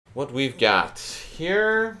what we've got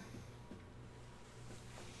here.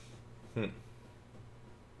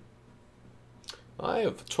 I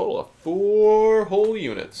have a total of 4 whole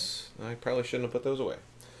units. I probably shouldn't have put those away.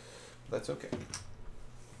 That's okay.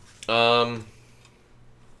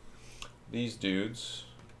 These dudes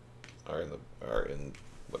are in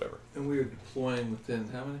whatever. And we are deploying within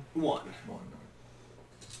how many? One. One.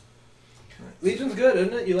 Right. Legion's good,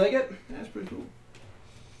 isn't it? You like it? Yeah, it's pretty cool.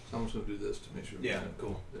 So I'm just gonna do this to make sure. Yeah,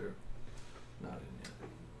 cool. They're not in yet.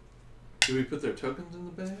 Do we put their tokens in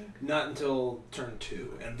the bag? Not until turn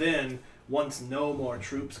 2, and then once no more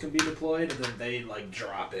troops can be deployed, then they like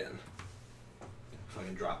drop in.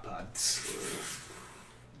 Fucking drop pods.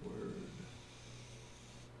 Word.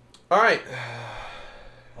 All right.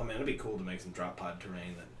 Oh man, it'd be cool to make some drop pod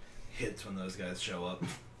terrain that hits when those guys show up.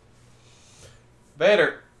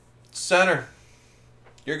 Vader, center.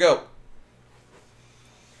 Your go.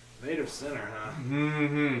 Vader center, huh?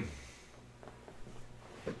 Mm-hmm.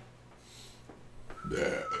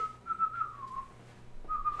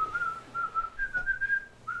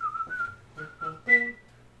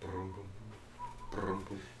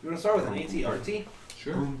 You want to start with an AT-RT?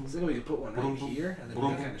 Sure. So then we could put one right here, and then we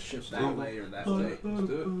can kind of shift that way or that way. Let's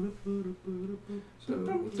do it. So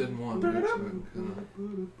within one, right? So I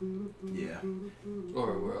can Yeah.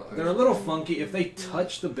 or well, They're a little funky. If they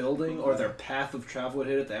touch the building or their path of travel would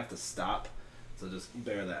hit it, they have to stop. So just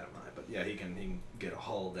bear that in mind. But yeah, he can get a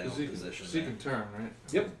hull down position. So he can turn, right?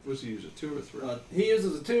 Yep. What's he use, a 2 or a 3? He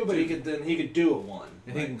uses a 2, but he could do a 1.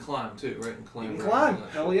 And he can climb too, right? And He climb. can right climb. on that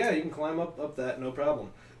Hell shit. yeah, he can climb up that, no problem.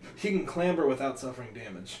 He can clamber without suffering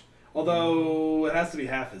damage. Although it has to be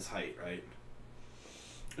half his height, right?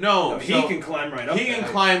 No, He so can climb right up. he can that.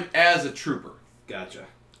 climb as a trooper. Gotcha.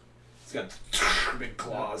 He's got big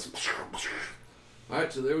claws. All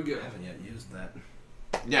right, so there we I go. haven't yet used that.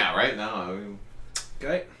 Yeah, right now we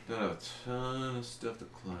Okay. don't have a ton of stuff to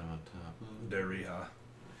climb on top of. Dariha.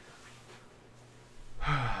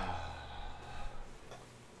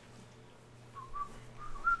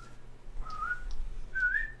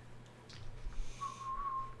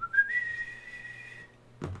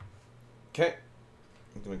 Okay,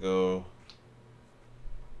 I'm gonna go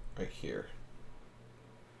right here.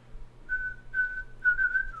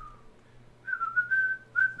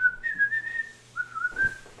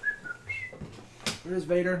 Where's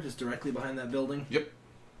Vader? Just directly behind that building? Yep.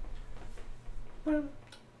 I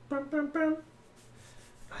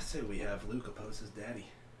say we have Luke oppose his daddy.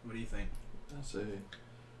 What do you think? I say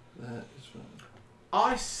that is fine.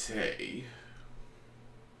 I say.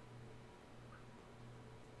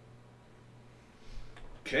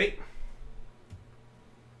 Okay.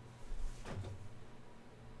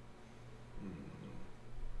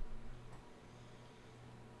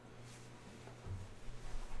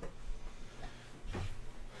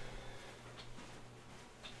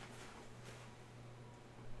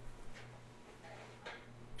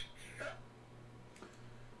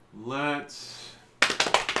 Let's.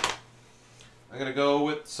 I'm gonna go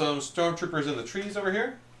with some stormtroopers in the trees over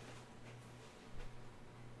here.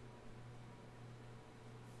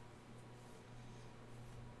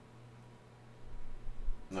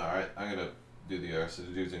 Alright, I'm gonna do the rest of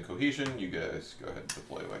the dudes in cohesion. You guys go ahead and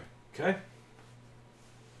deploy away. Okay.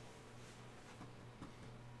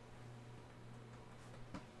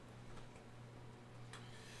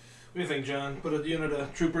 What do you think, John? Put a unit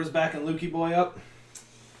of troopers back and Lukey boy up?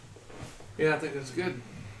 Yeah, I think that's good.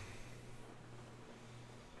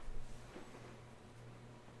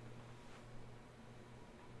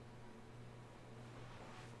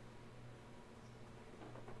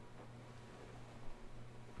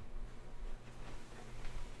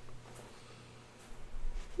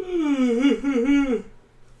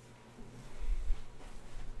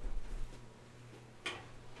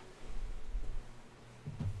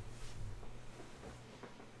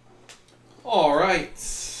 Alright. Get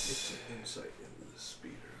some insight into the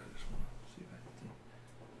speeder. I just want to see if I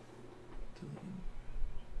can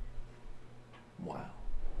wow.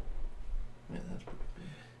 Man, that's pretty good.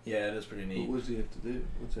 Yeah, it is pretty neat. What does he have to do?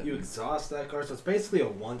 What's that You mean? exhaust that card, so it's basically a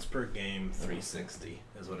once per game 360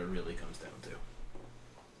 is what it really comes down to.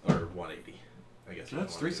 Or 180, I guess.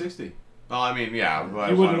 That's 360. Well, I mean, yeah.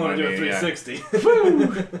 You wouldn't want to do a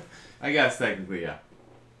 360. I guess technically, yeah.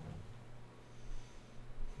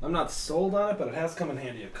 I'm not sold on it, but it has come in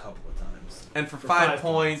handy a couple of times. And for, For 5 5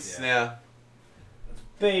 points, points, yeah. It's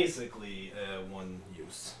basically one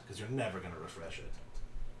use, because you're never going to refresh it.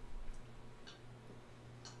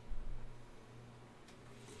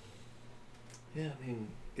 Yeah, I mean,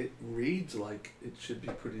 it reads like it should be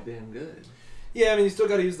pretty damn good. Yeah, I mean, you still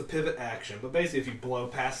got to use the pivot action, but basically, if you blow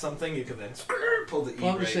past something, you can then pull the E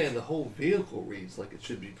Well, I'm brake. just saying the whole vehicle reads like it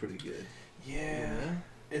should be pretty good. Yeah,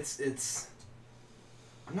 it's.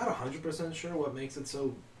 I'm not 100% sure what makes it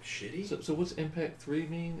so shitty. So what's Impact 3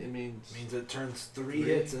 mean? It means It turns three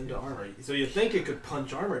hits into armor. So you'd think it could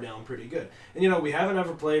punch armor down pretty good. And, you know, we haven't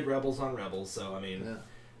ever played Rebels on Rebels, so, I mean, yeah.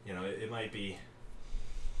 you know, it might be...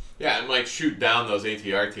 Yeah, and like shoot down those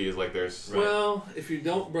ATRTs like there's. Right. Well, if you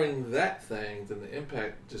don't bring that thing, then the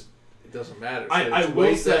impact just it doesn't matter. So I it's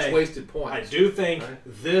will say, that's wasted points. I do think right?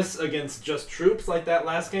 this against just troops like that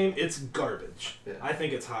last game, it's garbage. Yeah. I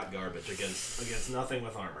think it's hot garbage against nothing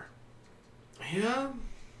with armor. Yeah.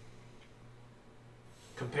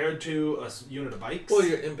 Compared to a unit of bikes, Well,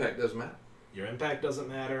 your impact doesn't matter, your impact doesn't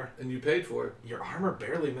matter. and you paid for it. Your armor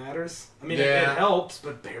barely matters. I mean, Yeah. it helps,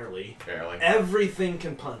 but barely. Barely. Everything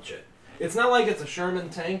can punch it. It's not like it's a Sherman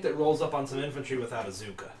tank that rolls up on some infantry without a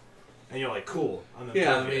Zuka. And you're like, cool, I'm impervious.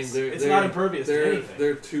 Yeah, I mean, it's not impervious to anything.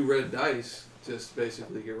 They're 2 red dice. Just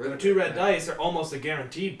basically get rid The of 2 it. red dice are almost a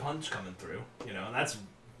guaranteed punch coming through, you know, and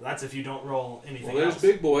that's if you don't roll anything Well, there's else.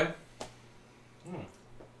 Big Boy.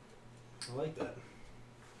 I like that.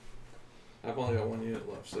 I've only got 1 unit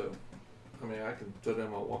left, so I mean, I can throw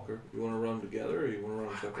down my walker. You want to run them together, or you want to run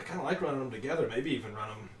them I separate? kind of like running them together. Maybe even run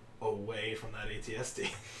them away from that ATST.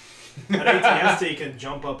 That ATST can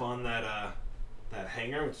jump up on that that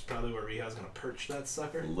hangar, which is probably where Riha's going to perch that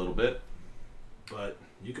sucker. A little bit. But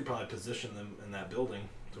you could probably position them in that building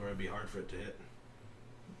to where it'd be hard for it to hit.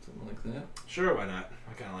 Something like that. Sure, why not?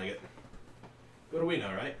 I kind of like it. What do we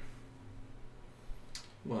know, right?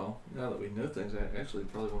 Well, now that we know things, I actually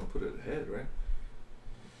probably want to put it ahead, right?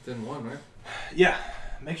 Then 1, right? Yeah.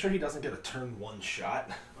 Make sure he doesn't get a turn 1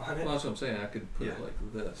 shot on it. Well, that's what I'm saying. I could put it Yeah.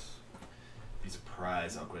 like this. Be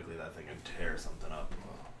surprised how quickly that thing can tear something up.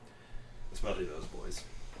 Especially those boys.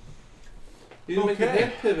 You didn't make a Okay.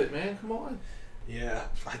 head pivot, man. Come on. Yeah,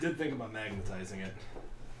 I did think about magnetizing it.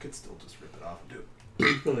 Could still just rip it off and do it.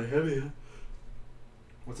 It's really heavy, huh?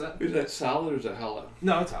 What's that? Is that solid or is that hollow?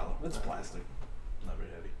 No, it's hollow. It's plastic. Not very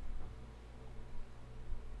heavy.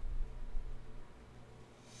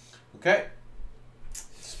 Okay.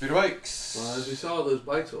 Speeder bikes. Well, as we saw, those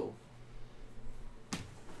bikes old.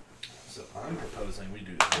 So I'm proposing we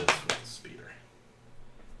do this with the speeder.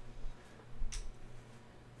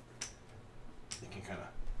 You can kind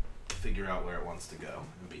of figure out where it wants to go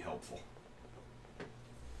and be helpful.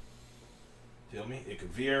 Feel me? It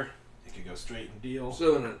could veer. It could go straight and deal.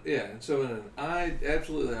 So in an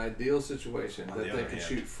absolutely ideal situation, On that the they other can hand.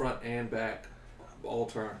 shoot front and back, all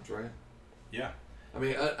turns, right? Yeah. I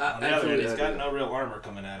mean, On the other hand, absolutely it's got ideal. no real armor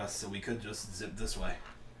coming at us, so we could just zip this way.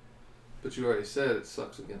 But you already said it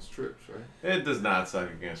sucks against troops, right? It does not suck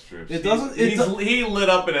against troops. It doesn't- He lit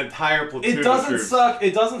up an entire platoon. It doesn't of troops. suck.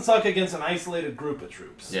 It doesn't suck against an isolated group of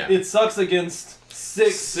troops. Yeah. It sucks against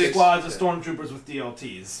six squads of yeah. stormtroopers with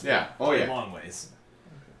DLTs. Yeah. Oh By yeah. long ways.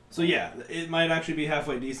 So yeah, it might actually be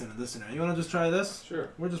halfway decent in this scenario. You want to just try this? Sure.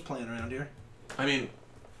 We're just playing around here. I mean,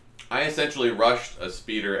 I essentially rushed a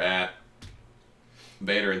speeder at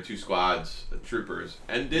Vader and 2 squads of troopers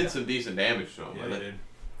and did some decent damage to him. Yeah, with you it. did.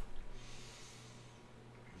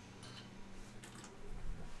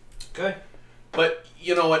 Okay. But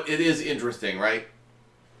you know what? It is interesting, right?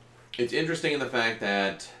 It's interesting in the fact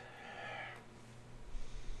that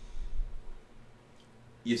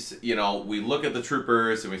you know, we look at the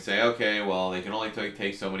troopers and we say, okay, well, they can only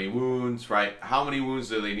take so many wounds, right? How many wounds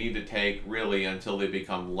do they need to take really until they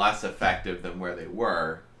become less effective than where they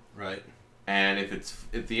were? Right. And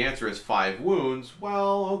if the answer is 5 wounds,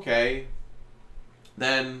 well, okay,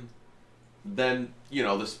 then you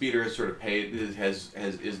know the speeder is sort of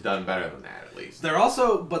is done better than that at least.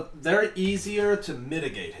 They're easier to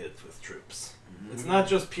mitigate hits with troops. It's not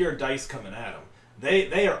just pure dice coming at them.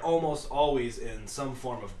 They are almost always in some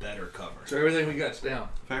form of better cover. So everything we got's down.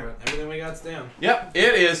 Fair. Right. Everything we got's down. Yep,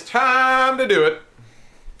 it is time to do it.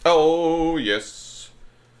 Oh yes,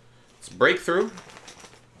 it's breakthrough.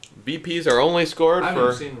 BPs are only scored I for.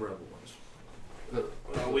 haven't seen the Rebel ones.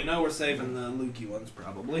 Well, we know we're saving the Lukey ones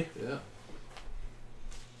probably. Yeah.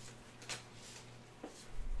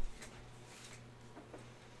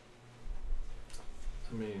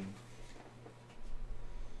 I mean,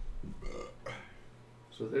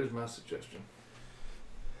 so there's my suggestion.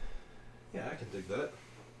 Yeah, I can dig that.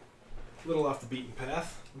 A little off the beaten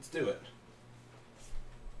path. Let's do it.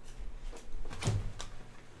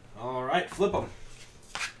 All right, flip them.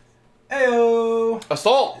 Ayo.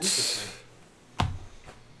 Assault. Interesting.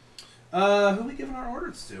 Who are we giving our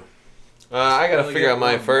orders to? I gotta Only figure get out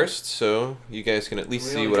mine one. first, so you guys can at least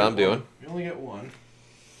We see only what get I'm doing. We only get one.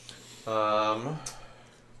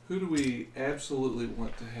 Who do we absolutely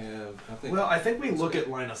want to have? I think. Well, I think we look at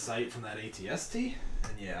line of sight from that ATST,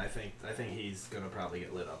 and yeah, I think he's gonna probably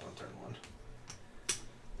get lit up on turn 1.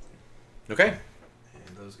 Okay.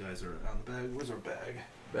 And those guys are on the bag. Where's our bag?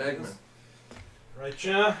 Bagman. Right,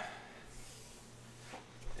 yeah.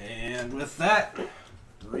 And with that,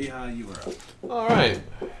 Riha, you are up. All right.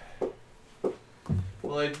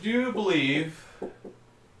 Well, I do believe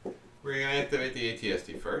we're going to activate the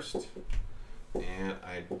ATSD first. And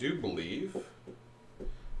I do believe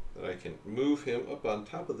that I can move him up on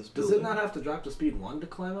top of this Does building. it not have to drop to speed 1 to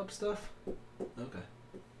climb up stuff? Okay.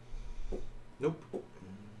 Nope.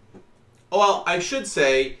 Oh, well, I should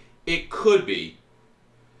say it could be.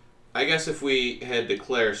 I guess if we had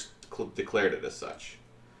declared it as such.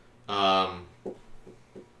 I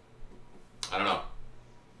don't know.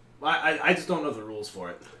 I just don't know the rules for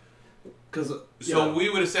it. So we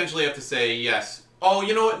would essentially have to say yes. Oh,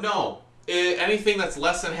 you know what? No. Anything that's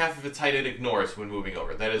less than half of its height, it ignores when moving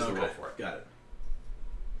over. That is the rule for it. Got it.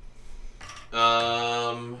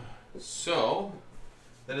 So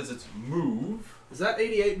that is its move. Is that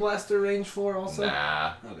 88 blaster range 4 also?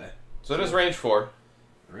 Nah. Okay. So it is range 4.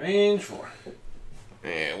 Range 4.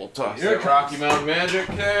 And we'll toss Here it that Rocky Mountain Magic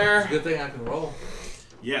there. Good thing I can roll.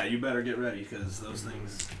 Yeah, you better get ready because those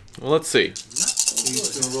things. Well, let's see.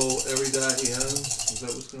 He's gonna roll every die he has. Is that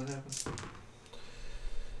what's gonna happen?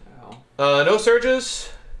 Ow. No surges.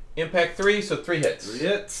 Impact 3, so 3 hits. 3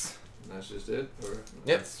 hits. And that's just it. Or Yep.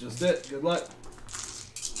 That's just it. Good luck.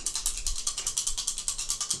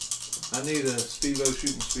 I need a Steve-O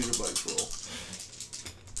shooting speeder bikes roll.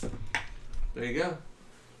 There you go.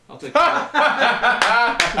 I'll take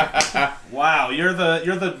that. Wow, you're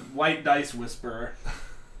the white dice whisperer.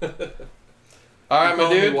 All right, my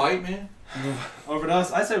dude. White man. Over to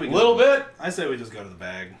us. I say we. A little bit. I say we just go to the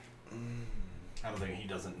bag. I don't think he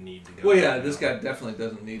doesn't need to go. Well, yeah, this guy definitely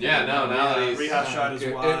doesn't need. Yeah, to no, now that he's Rehab shot is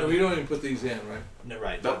Okay, wide. and we don't even put these in, right? No,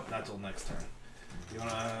 right. Nope. Not till next turn. You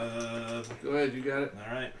wanna? Go ahead, you got it.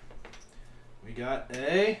 All right. We got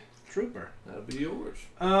a trooper. That'll be yours.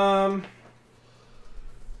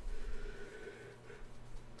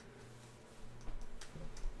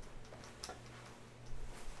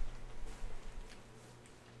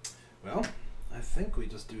 Well, I think we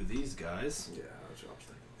just do these guys, Yeah, that's what I was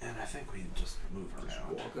thinking. and I think we just move Just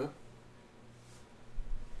around. walk up.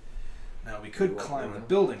 Now we could Walk climb the around.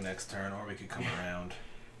 building next turn, or we could come around.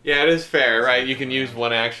 Yeah, it is fair, right? You can use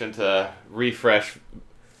one action to refresh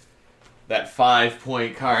that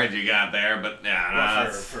 5-point card you got there, but yeah, Well,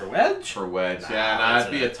 that's for wedge. for wedge. Nah, yeah, that's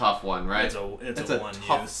it'd be a tough one, right? It's It's a a one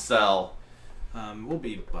tough use. sell. We'll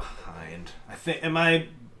be behind. I think. Am I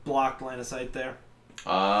blocked line of sight there?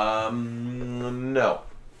 No.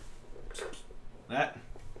 That.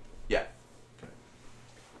 Yeah.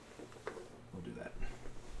 We'll do that.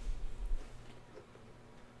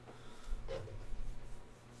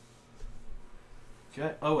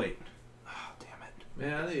 Okay. Oh wait. Oh, damn it.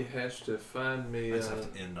 Man, I need Hash to find me I just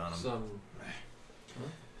have to end on them. some.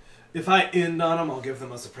 If I end on them, I'll give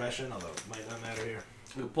them a suppression, although it might not matter here.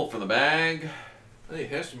 We'll pull from the bag. I need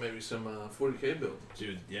Hash to maybe some 40k buildings.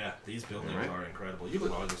 Dude, yeah, these buildings Alright. are incredible. You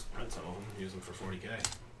could always just print some of them, use them for 40k.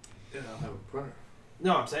 Yeah, I'll have a printer.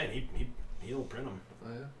 No, I'm saying he'll print them. Oh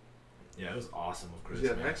yeah. Yeah, it was awesome with Chris. He's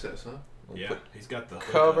got man. access, huh? We'll Yeah, put he's got the hood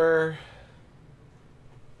cover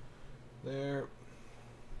there.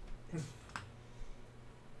 We'll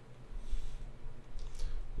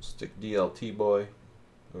stick DLT boy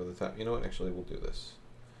over the top. You know what? Actually, we'll do this.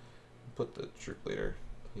 Put the troop leader.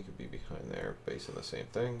 He could be behind there, basing the same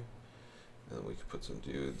thing. And then we could put some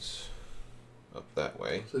dudes up that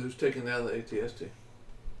way. So who's taking down the ATST?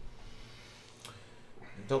 I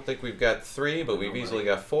don't think we've got 3, but we've Nobody. easily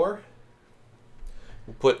got 4.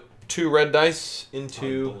 We'll put 2 red dice I'll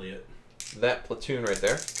into bully it. that platoon right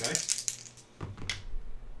there. Okay.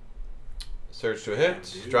 Surge to a hit.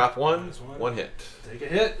 Dude. Drop 1. Minus 1. 1 hit. Take a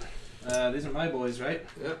hit. These are my boys, right?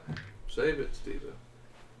 Yep. Save it, Steve.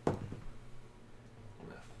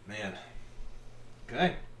 Man.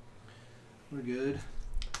 Okay. We're good.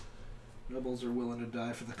 Rebels are willing to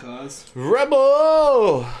die for the cause. Rebel!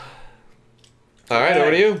 All right,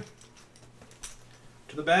 over to you.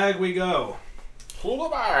 To the bag we go. To the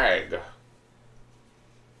bag. God,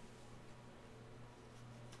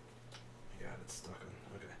 it's stuck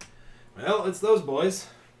on. Okay. Well, it's those boys.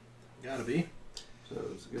 Gotta be. So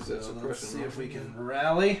let's get that So let's suppression see roll. if we can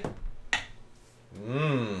rally.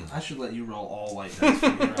 Mmm. I should let you roll all white dice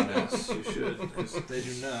from here on out. Yes, you should. 'cause If they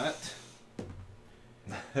do not.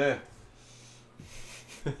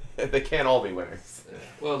 They can't all be winners. yeah.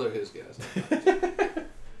 Well, they're his guys.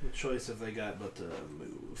 What choice have they got but to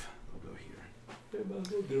move? I'll go here. Yeah, might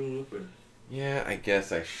as well get on up there. Yeah, I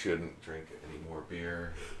guess I shouldn't drink any more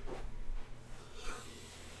beer.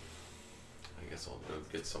 I guess I'll go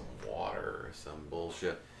get some water or some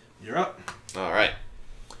bullshit. You're up. All right.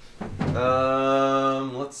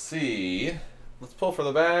 Let's see. Let's pull for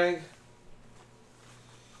the bag.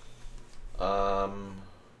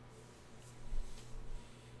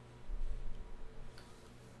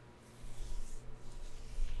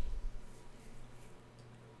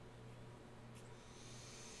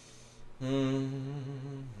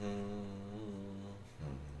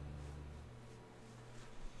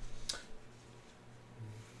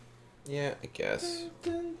 Yeah, I guess.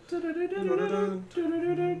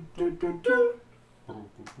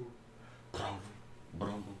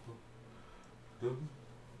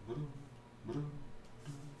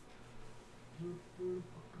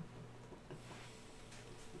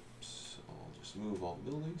 So I'll just move all the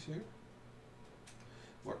buildings here.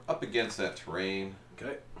 We're up against that terrain.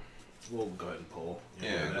 Okay. We'll go ahead and pull. You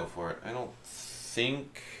Yeah, know go that. for it. I don't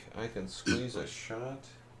think I can squeeze a shot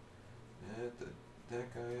at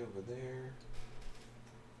that guy over there.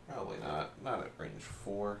 Probably not. Not at range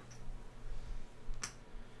 4.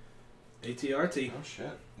 ATRT. Oh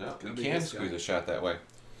shit. No, Gonna you be can this guy. squeeze a shot that way.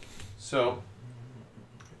 So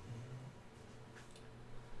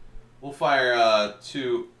we'll fire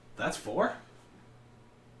 2. That's 4?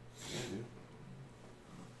 Yeah, dude.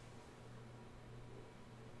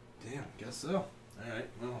 Damn, guess so. Alright,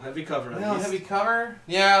 well, heavy cover at Well, least. heavy cover?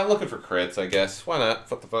 Yeah, looking for crits, I guess. Why not?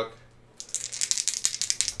 What the fuck?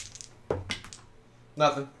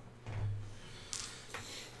 Nothing.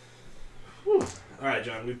 Alright,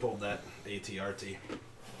 John, we pulled that ATRT.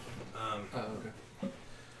 Oh, okay.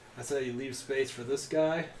 I say you leave space for this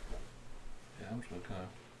guy. Yeah, I'm just gonna kind of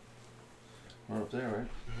run up there, right?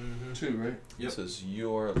 Mm-hmm. 2, right? Yep. This is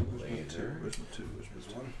your Where's my 2? laser. Where's my 2? Where's There's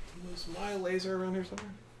my 2? one. Was my laser around here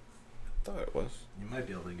somewhere? Thought it was. You might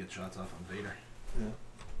be able to get shots off on Vader. Yeah.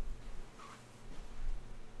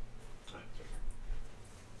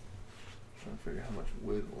 Trying to figure how much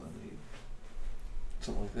wiggle I need.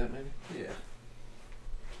 Something like that, maybe? Yeah.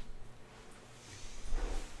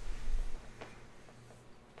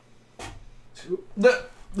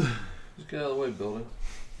 Just get out of the way, building.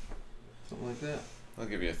 Something like that. I'll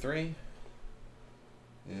give you a 3.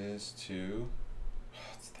 Is to. Oh,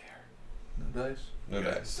 it's there. No dice? No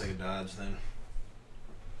Okay, dice. Take a dodge then.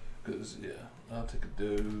 Because, yeah, I'll take a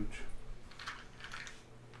doge.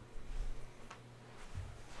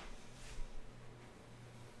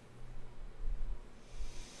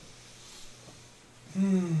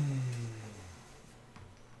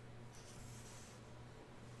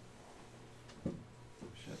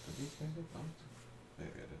 Shit, did these guys get bumped?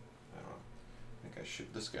 Maybe I did. I don't know. I think I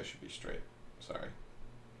should. This guy should be straight. Sorry.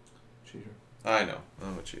 Cheater. I know.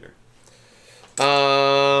 I'm a cheater.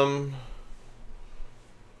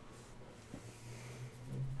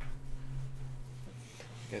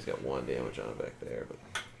 You guys got 1 damage on it back there, but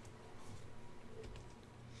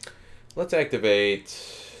let's activate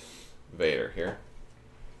Vader here.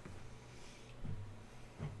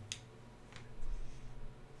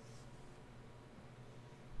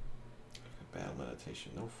 Battle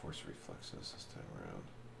meditation, no force reflexes this time around.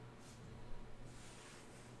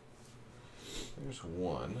 There's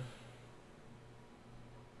 1.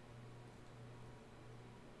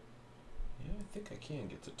 Yeah, I think I can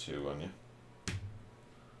get to 2 on you.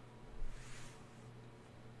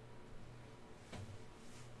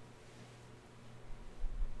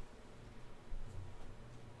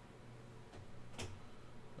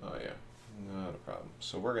 Oh yeah, not a problem.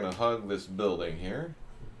 So we're gonna hug this building here.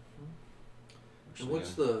 And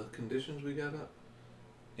what's the conditions we got up?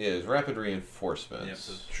 Is rapid reinforcements. Yep,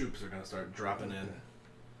 so troops are going to start dropping in Okay.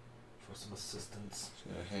 for some assistance. Just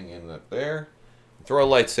gonna hang in up there. Throw a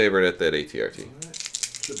lightsaber at that ATRT.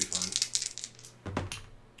 Alright. Should be fun.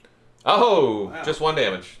 Oh, Wow. just 1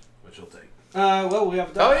 damage. Which you'll take. Well, we have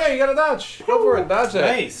a Oh dodge. yeah, you got a dodge. Go for it, dodge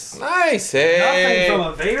that. Nice. Nice. Hey. Nothing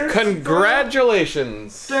from a Vader.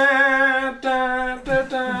 Congratulations. Da, da, da,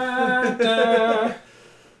 da, da.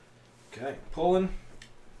 Okay, pulling.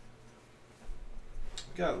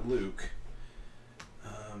 We got Luke.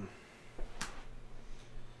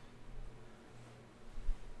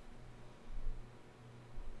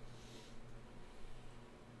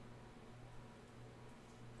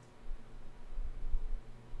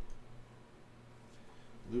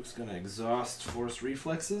 Luke's gonna exhaust force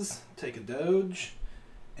reflexes, take a doge,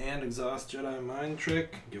 and exhaust Jedi mind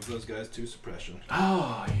trick. Give those guys 2 suppression.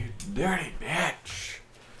 Oh, you dirty bitch.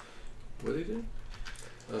 What did he do?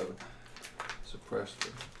 Oh. Suppressed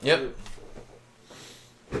it. Yep.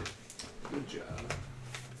 Good job.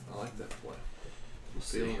 I like that play. We'll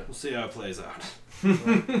see. Feeling it. We'll see how it plays out.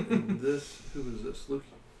 And this, who is this? Luke.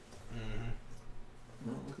 Mm-hmm.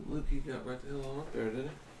 Oh, look at Luke. He got right the hell on up there, didn't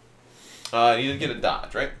he? You did get a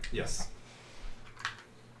dodge, right? Yes.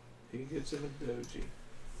 He gets him a doji.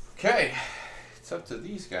 Okay. It's up to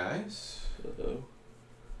these guys. Uh-oh.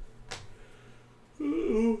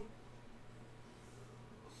 Uh-oh.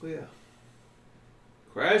 Oh, yeah.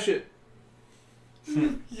 Crash it.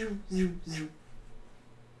 Go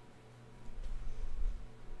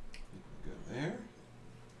there.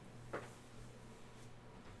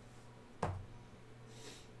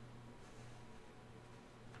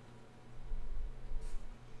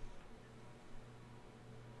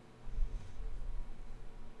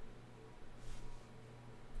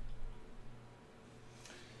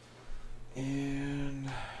 And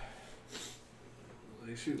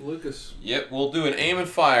They shoot Lucas. yep, we'll do an aim and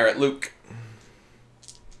fire at Luke.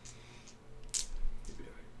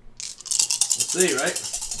 We'll see, right?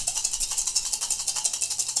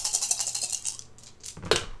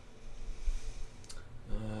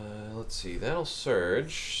 Let's see, that'll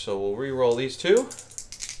surge. So we'll re-roll these two.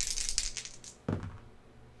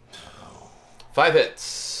 5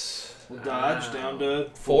 hits. We'll dodge down to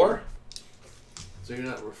 4. So you're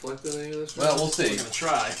not reflecting any of this? Well, right? we'll see. We're gonna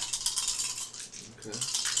try. Okay.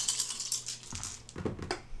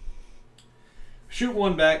 Shoot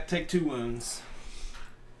one back, take 2 wounds.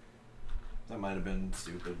 That might have been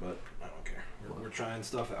stupid, but I don't care. We're trying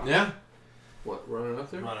stuff out. Yeah. What, running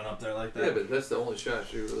up there? Running up there like that. Yeah, but that's the only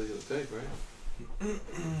shot you're really going to take, right?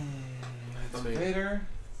 That's I mean- Vader.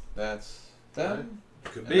 That's them.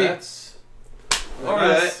 Could And be. that's All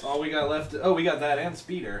Alright. All we got left. Oh, we got that and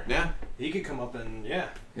Speeder. yeah. He could come up and Yeah.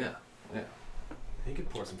 he could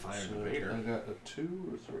pour some fire So into Vader. I got a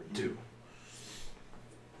 2 or 3? 2.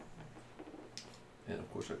 And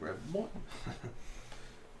of course I grabbed 1.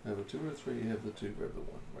 I have a 2 or 3, you have the 2, grab the 1,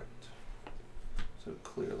 right. So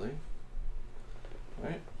clearly,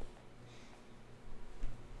 right?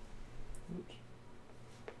 Oops.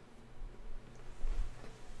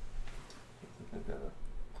 I think I got a...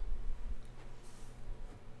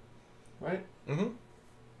 Right? Mm-hmm.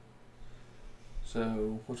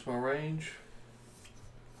 So, what's my range?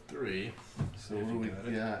 3. So If what do you we got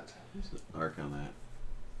it. got? There's an arc on that.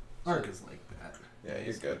 Arc is like that. Yeah,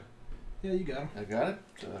 you're good. Yeah, you got him. I got it.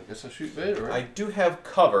 So I guess I shoot Vader, I right? do have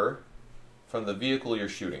cover from the vehicle you're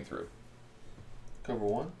shooting through. Cover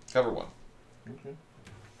 1? Cover 1. Okay.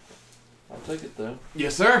 I'll take it though.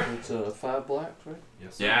 Yes, sir. It's 5 blacks, right?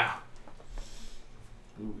 Yes. Sir. Yeah.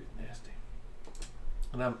 Ooh, nasty.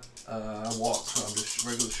 And I walk, so I'm just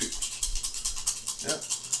regular shoot. Yep.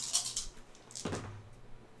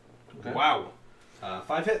 Okay. Wow.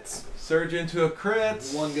 5 hits. Surge into a crit.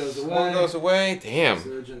 1 goes away. 1 goes away. Damn.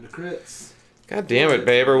 Surge into crits. God damn it,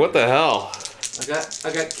 Baber. What the hell?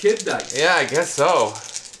 I got kid dice. Yeah, I guess so.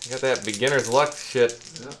 You got that beginner's luck shit.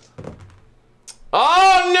 Yeah.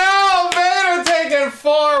 Oh no! Vader taking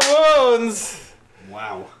 4 wounds!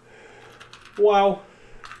 Wow. Wow.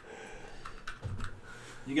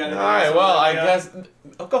 You got it. Alright, well, I guess.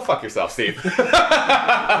 Oh, go fuck yourself, Steve.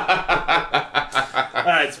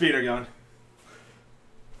 Alright, Speeder going.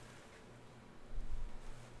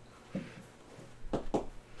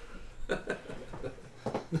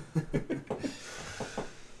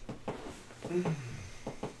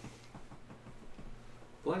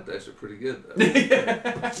 Black dice are pretty good though.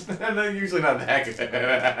 They're usually not that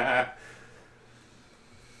good.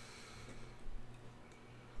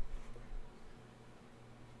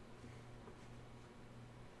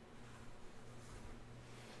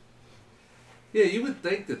 Yeah, you would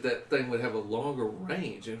think that that thing would have a longer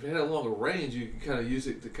range. If it had a longer range, you could kind of use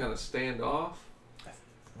it to kind of stand off.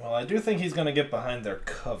 Well, I do think he's gonna get behind their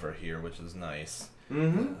cover here, which is nice.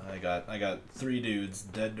 Mm-hmm. I got 3 dudes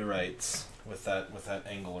dead to rights with that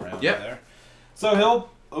angle around Yep. there. So he'll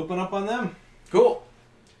open up on them. Cool.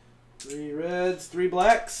 3 reds, 3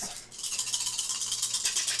 blacks.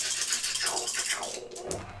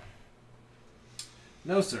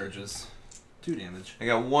 No surges. 2 damage. I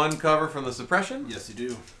got 1 cover from the suppression. Yes, you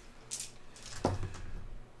do.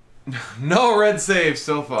 No red saves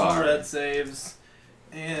so 2 far. red saves.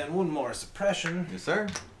 And 1 more suppression. Yes, sir.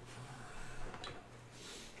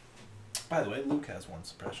 By the way, Luke has 1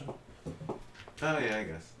 suppression. Oh, yeah, I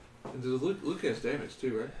guess. And Luke has damage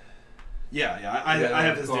too, right? Yeah, Yeah, I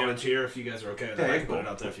have his call. damage here if you guys are okay with Yeah, that. I you're can put cool. it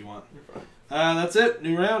up there if you want. You're fine. That's it.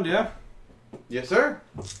 New round, yeah? Yes, sir.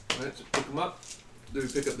 Alright, so pick them up. Do we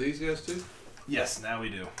pick up these guys too? Yes, now we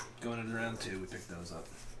do. Going into round 2, we pick those up.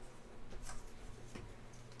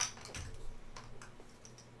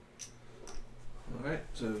 Alright,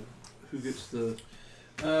 so who gets the...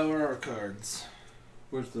 Where are our cards?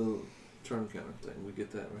 Where's the turn counter thing? We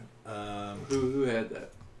get that right. Um, Who had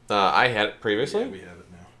that? I had it previously. yeah, we have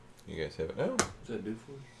it now. You guys have it now. Does that do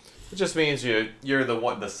for you? It just means you're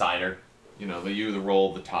the cider. You know, you the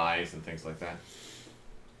roll the ties and things like that.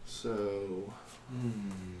 So.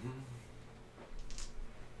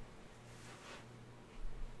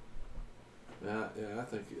 Yeah, I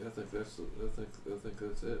think that's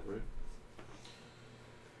it, right?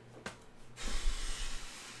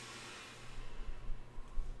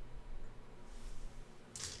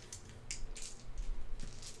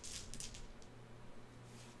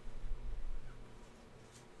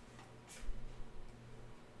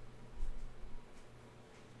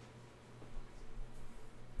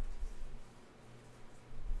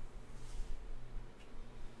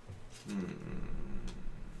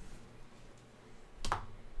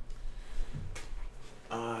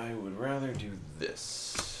 I would rather do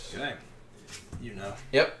this. Okay. You know.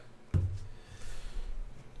 Yep.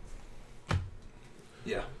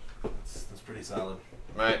 Yeah. That's pretty solid.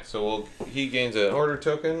 Right. So he gains an order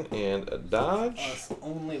token and a dodge.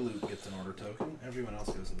 Only Luke gets an order token. Everyone else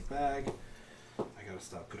goes in the bag. I gotta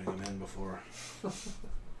stop putting them in before. And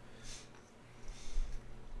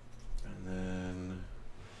then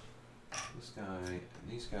this guy, and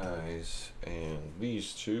these guys, and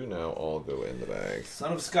these two now all go in the bag.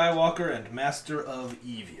 Son of Skywalker and Master of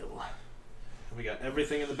Evil. We got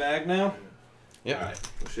everything in the bag now? Yep. Alright.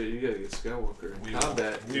 Well, shit, you gotta get Skywalker in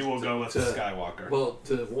combat. We will go with the Skywalker. Well,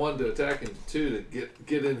 one to attack and two to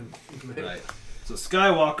get in. Right. So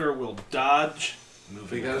Skywalker will dodge.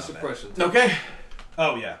 Moving We got a combat. suppression. Okay.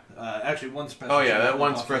 Oh yeah. Actually, one suppression. Oh yeah, that token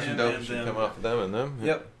one off of suppression him token and should then- come off of them and them.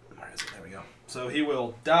 Yep. Where is it? There we go. So he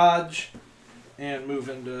will dodge and move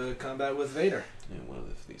into combat with Vader. And one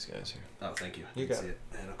of these guys here. Oh, thank you. You can got see it.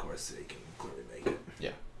 And of course, he can clearly make it.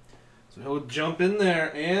 Yeah. So he'll jump in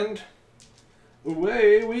there and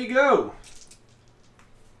away we go.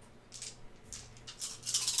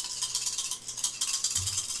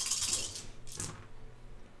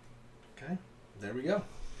 Okay, there we go.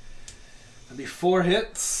 That'd be 4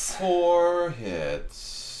 hits. 4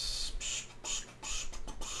 hits.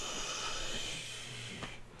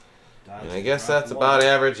 Dodge And I guess drop that's one. about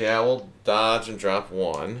average. Yeah, we'll dodge and drop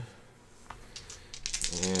 1.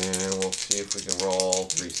 And we'll see if we can roll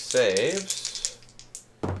 3 saves.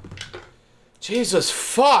 Jesus,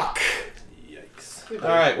 fuck! Yikes.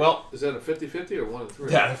 Alright, well. Is that a 50-50 or 1 and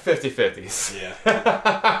 3? Yeah, 50-50s.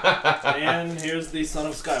 Yeah. And here's the Son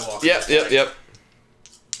of Skywalker. Yep.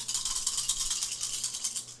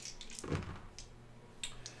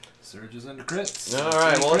 Surges into crits.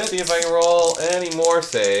 Alright, well, let's see if I can roll any more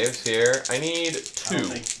saves here. I need 2.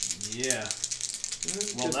 Yeah.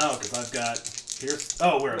 Well, no, because I've got. Here's.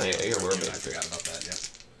 Oh, where are they? Yeah, you're where I are they? forgot about that.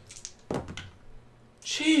 Yep.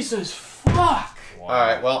 Jesus, fuck! Wow.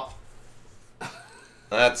 Alright, well.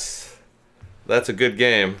 That's a good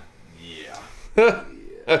game. Yeah.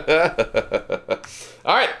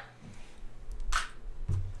 Alright.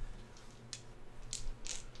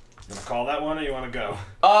 You want to call that one, or you want to go?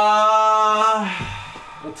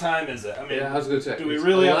 What time is it? I mean, Yeah, I was gonna check. do we It's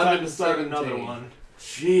really have time 11, to start 17. another one?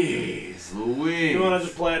 Jeez Louise. You want to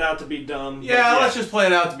just play it out to be dumb? Yeah, But let's just play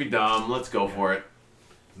it out to be dumb. Let's go for it.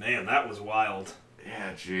 Man, that was wild.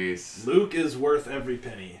 Yeah, jeez. Luke is worth every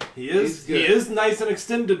penny. He He's good. is nice and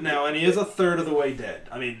extended now, and he is a third of the way dead.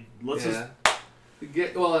 I mean, let's Yeah.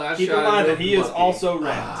 Well, I just keep in shot mind him that he is lucky. also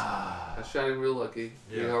ranked. I shot him real lucky.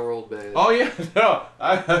 Yeah. Yeah, I rolled bad. Oh yeah, no,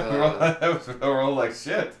 I was roll like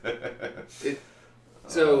shit.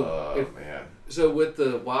 So, man, So with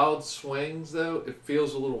the wild swings, though, it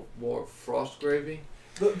feels a little more Frost Gravy.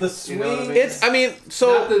 The swing. You know what I mean? it's. I mean,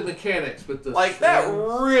 so not the mechanics, but the like that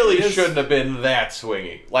swings. really It is- shouldn't have been that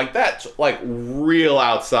swingy. Like that's like real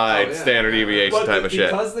outside Oh, yeah. standard deviation But type of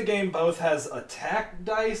shit. because the game both has attack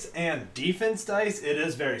dice and defense dice, it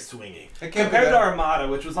is very swingy. It can be Compared to that. Armada,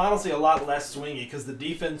 which was honestly a lot less swingy because the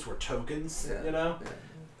defense were tokens, Yeah. you know?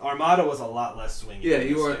 Yeah. Armada was a lot less swingy. Yeah, than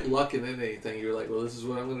you this weren't game. lucking in anything. You were like, well, this is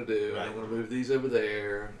what I'm going to do. Right. I'm going to move these over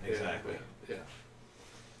there. Exactly. Yeah.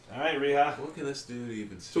 All right, Riha. What can this dude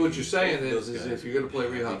even see? So what you're saying Both is those if guys you're going to play are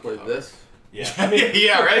Reha, play covered. this. Yeah. I mean,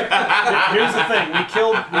 yeah, right. here's the thing: we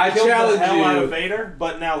killed I the challenge hell out you. of Vader,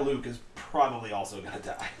 but now Luke is probably also gonna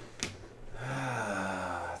die.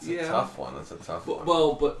 That's Yeah. a tough one. That's a tough one.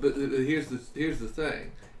 Well, but here's the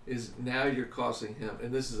thing: is now you're costing him,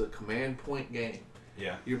 and this is a command point game.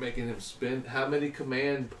 Yeah. You're making him spend how many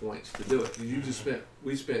command points to do it?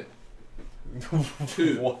 We spent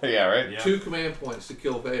 2 Well, yeah, right. Yeah. 2 command points to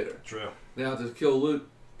kill Vader. True. Now to kill Luke,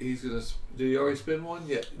 he's gonna. Do you already spend one?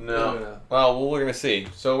 Yeah. No. Well, we're gonna see.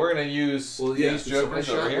 So we're gonna use Well, yeah. these So I jokers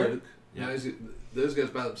shot over here. Luke. Yeah. Now those guys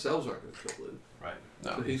by themselves aren't going to kill Luke. Right.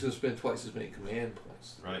 No. So he's going to spend twice as many command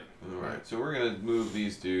points. Right. Alright, so we're gonna move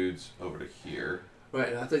these dudes over to here. Right,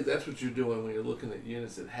 and I think that's what you're doing when you're looking at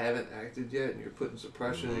units that haven't acted yet, and you're putting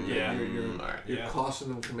suppression, and Yeah. Alright. you're Yeah. costing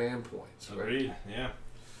them command points. Right? Agreed. Yeah.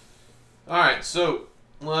 Alright, so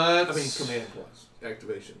let's I mean, command points,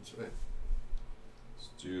 activations, right? let's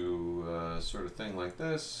do a sort of thing like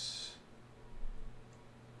this.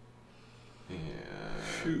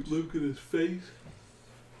 And Luke in his face.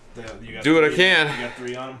 You got Do what I three- can. You got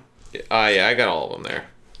 3 on them. Yeah, I got all of them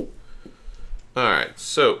there. Alright,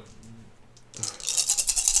 so.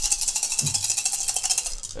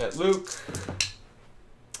 At Luke.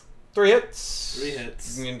 3 hits. 3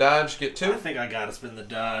 hits. You can dodge, get 2. I think I gotta spin the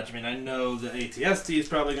dodge. I mean, I know the ATST is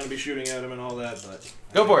probably gonna be shooting at him and all that, but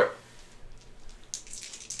Go for it.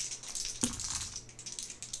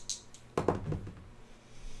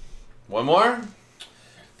 One more.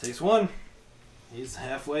 takes 1. He's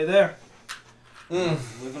halfway there. Mm.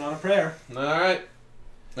 Living on a prayer. Alright.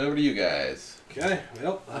 Over to you guys. Okay.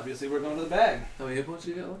 Well, obviously we're going to the bag. How many hit points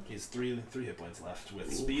you got left? He's 3 hit points left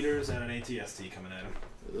with speeders and an ATST coming at him.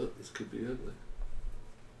 Look, this could be ugly.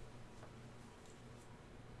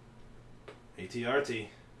 ATRT.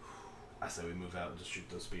 I say we move out and just shoot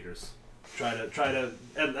those speeders. Try to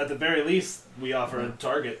at the very least we offer a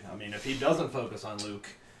target. I mean, if he doesn't focus on Luke,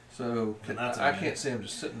 So And that's I a can't see him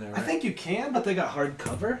just sitting there. I Right? think you can, but they got hard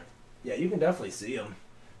cover. Yeah, you can definitely see them.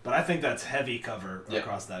 But I think that's heavy cover Yep.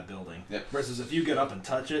 across that building. Yep. Versus if you get up and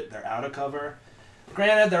touch it, they're out of cover.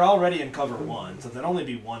 Granted, they're already in cover 1, so there'd only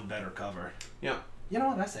be 1 better cover. Yeah. You know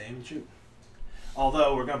what? I say aim and shoot.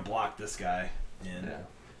 Although we're gonna block this guy in, Yeah.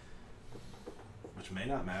 which may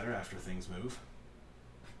not matter after things move.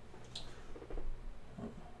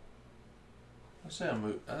 I say I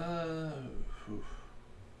move. Oof.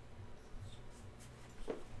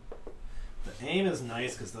 The aim is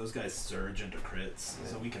nice because those guys surge into crits,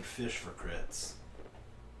 so we can fish for crits.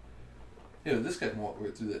 Yeah, this guy can walk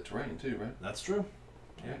right through that terrain too, right? That's true.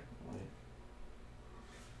 Yeah.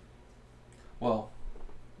 Well,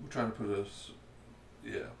 we're trying to put us.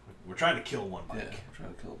 Yeah. We're trying to kill one Yeah. bike. We're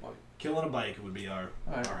trying to kill a bike. Killing a bike would be our.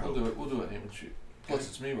 All right, Our we'll hope. do it. We'll do it. Aim and shoot. Plus,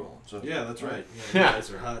 it's me rolling. So Yeah, that's right. Yeah, Yeah. you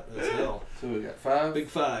guys are hot as hell. So we got 5. Big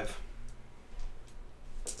 5.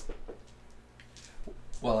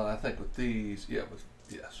 Well, and I think with these,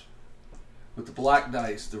 with the black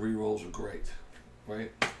dice, the rerolls are great,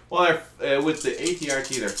 right? Well, they're, with the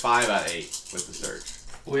ATRT, they're 5 out of 8 with the surge.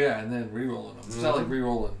 Well, yeah, and then rerolling them. It's not like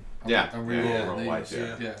rerolling. Yeah. I'm Yeah, rerolling roll these. whites,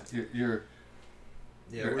 yeah. Yeah, your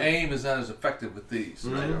Yeah, your we're- aim is not as effective with these.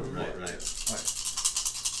 Right, Mm-hmm. right.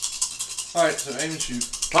 All right, so aim and shoot.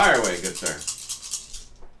 Fire away, good sir.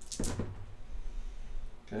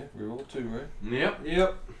 Okay, reroll 2, right? Yep.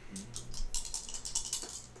 Yep.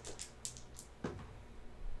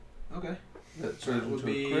 Okay. That turns would into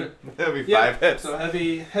be- a crit. That'd be Yeah, 5 hits. So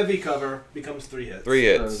heavy cover becomes 3 hits.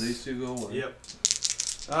 3 So hits. these 2 go away. Yep.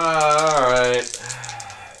 Alright.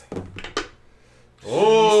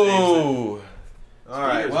 Oh.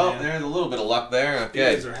 Alright, Spears, well, man. there's a little bit of luck there. You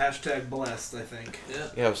Okay. guys are hashtag blessed, I think. Yeah.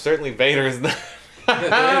 Yeah, certainly Vader is not.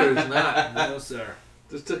 Vader's not. No, sir.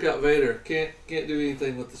 Just took out Vader. Can't do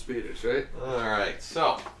anything with the speeders, right? Alright,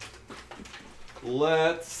 so.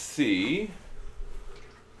 Let's see.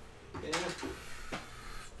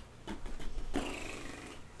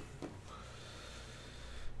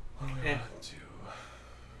 What do we Yeah. want to do?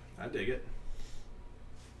 I dig it.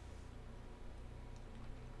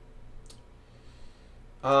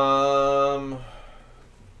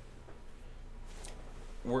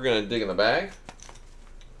 We're gonna dig in the bag,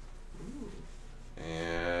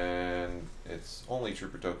 and it's only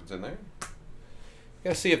trooper tokens in there.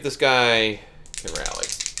 Gotta see if this guy can rally.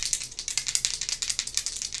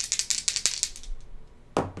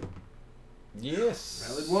 Yes.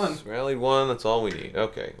 Rallied 1. Rallied 1. That's all we need.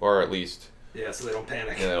 Okay, or at least Yeah, so they don't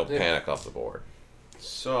panic. yeah, they'll Yeah. panic off the board.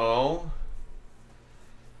 So.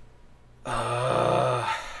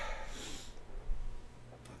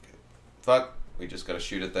 Fuck. We just gotta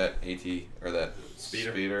shoot at that AT or that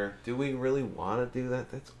Speeder. Do we really want to do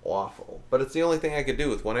that? That's awful. But it's the only thing I could do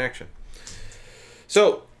with one action.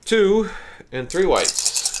 So 2 and 3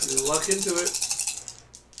 whites. You luck into it.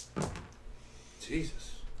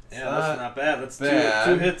 Jesus. Yeah, that's not bad. That's bad.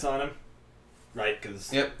 two hits on him. Right,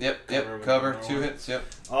 because Yep. Cover with Cover. the 2 roll. hits, yep.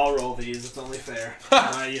 I'll roll these. It's only fair.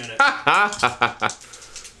 My unit.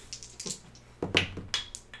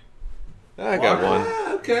 I got one.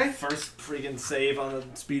 Ah, okay. First freaking save on the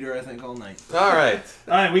speeder, I think, all night. All right.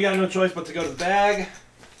 All right, we got no choice but to go to the bag.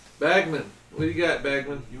 Bagman. What do you got,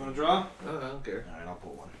 Bagman? You want to draw? I don't care. All right, I'll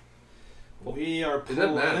pull one. We are It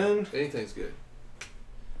doesn't matter. pulling. Anything's good.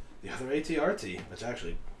 the other ATRT, which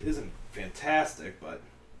actually isn't fantastic, but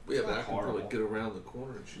Yeah, It's but not I can probably horrible. get around the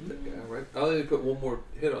corner and shoot that guy, right? I'll only put one more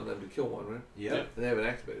hit on them to kill one, right? yep, And they haven't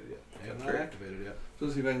activated yet. they have That's not great. activated yet. So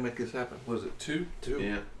let's see if I can make this happen. What is it, 2? 2.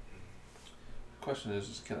 Yeah. The question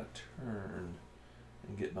is can I turn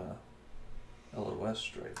and get my LOS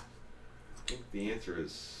straight? I think the answer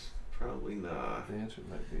is probably not. The answer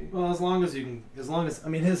might be... Well, as long as I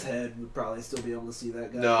mean, his head would probably still be able to see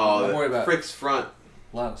that guy. No, Don't worry about it. Frick's front.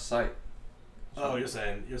 line of sight. Oh, you're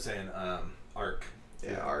saying arc.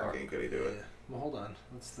 Yeah, Ark ain't gonna do it. Yeah. Well, hold on.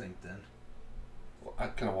 Let's think then. Well,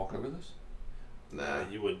 can I walk over this? Nah.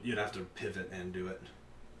 You'd have to pivot and do it.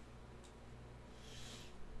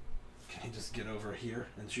 Can he just get over here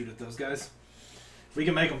and shoot at those guys? If we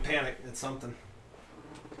can make them panic, it's something.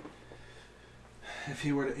 If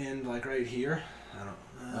he were to end like right here, I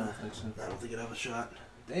don't think so. I don't think he'd have a shot.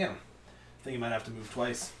 Damn. I think he might have to move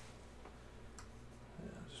twice. Yeah,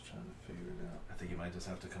 I'm just trying to figure it out. I think he might just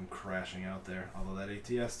have to come crashing out there. Although that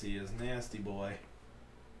ATST is nasty, boy.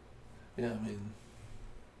 Yeah, I mean...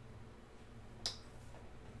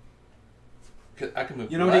 I can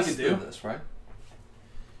move You know what he less could do? than this, right?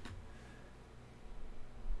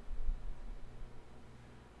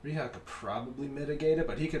 Riha could probably mitigate it,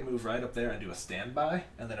 but he could move right up there and do a standby,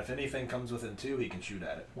 and then if anything comes within 2, he can shoot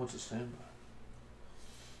at it. What's a standby?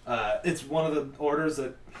 It's one of the orders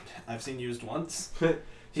that I've seen used once.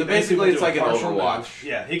 So basically, will it's do a like an partial Overwatch. move.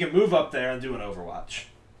 Yeah, he can move up there and do an Overwatch.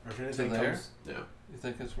 Or if anything there? comes, Yeah. You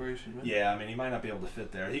think that's where you should be? yeah, I mean he might not be able to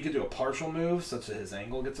fit there. He could do a partial move such that his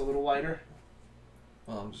angle gets a little wider.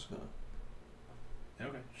 Well, I'm just gonna...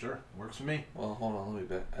 Okay, sure, works for me. Well, hold on, let me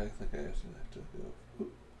back. I think I actually have to go...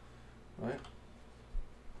 Oop. Right?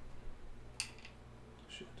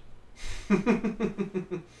 Shit.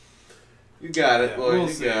 You got it, Yeah, boy. we'll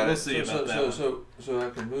you see. got We'll it. see So, about that. so I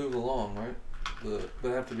can move along, right? But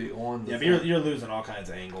I have to be on the... Yeah, but you're losing all kinds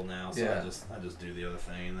of angle now, so Yeah. I just do the other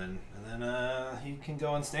thing, and then he can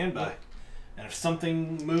go on standby. And if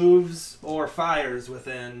something moves or fires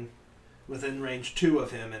within range 2 of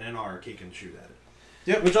him and in arc, he can shoot at it.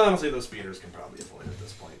 Yep. Which honestly, those speeders can probably avoid at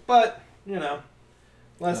this point. But you know,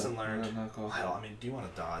 lesson Yeah, learned. knock off. Hell, I mean, do you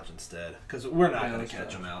want to dodge instead? Because we're not Yeah, going let's to catch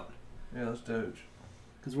dodge. him out. Yeah, let's doge.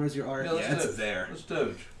 Because where's your arc? Yeah, let's it's doge. there. Let's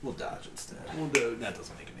doge. We'll dodge instead. We'll doge. That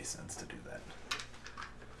doesn't make any sense to do that.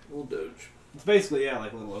 We'll doge. It's basically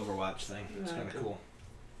like a little Overwatch thing. It's Yeah, kind of okay. cool.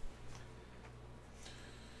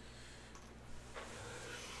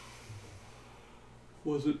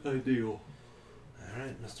 Wasn't ideal. All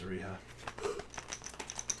right, Mr. Riha.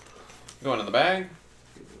 Going in the bag.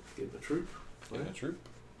 Give him a troop. Get a troop.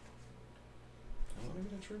 Want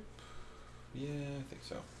to get a troop? Yeah, I think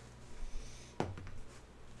so.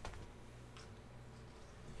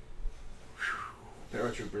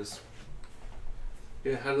 Paratroopers.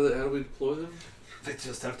 Yeah, how do we deploy them? They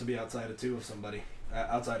just have to be outside of 2 of somebody.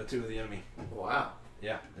 Outside of 2 of the enemy. Wow.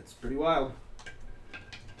 Yeah, it's pretty wild.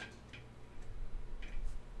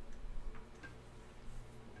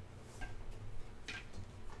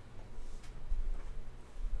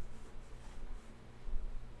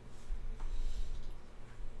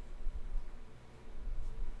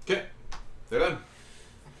 Okay, they're done.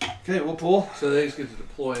 Okay, we'll pull. So they just get to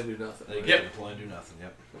deploy and do nothing. They right? get Yep. to deploy and do nothing.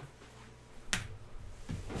 Yep.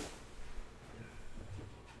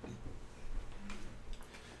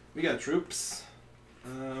 We got troops.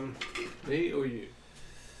 Me or you?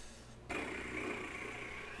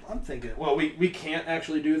 I'm thinking. Well, we can't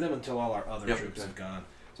actually do them until all our other Yep. troops Okay. have gone.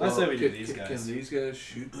 So I say we do can, these guys. Can these guys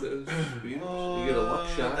shoot those speeders? You get a luck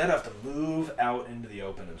shot? They'd have to move out into the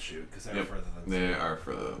open and shoot because they're Yep. further than. They are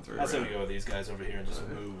for the third I say we round. go with these guys over here and just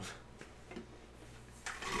Okay. move.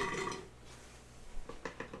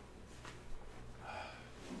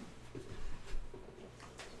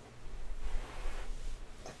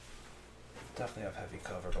 Definitely have heavy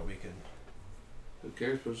cover, but we can Who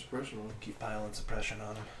cares? Put suppression on. keep piling suppression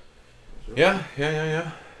on them.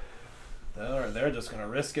 Yeah. They're just gonna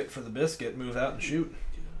risk it for the biscuit, move out and shoot.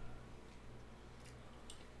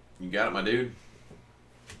 You got it, my dude.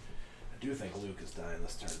 I do think Luke is dying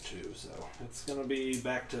this turn too, so it's gonna be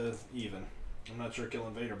back to even. I'm not sure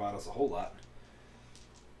Killing Vader bought us a whole lot,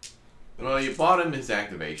 Well, you bought him his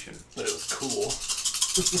activation. but it was cool.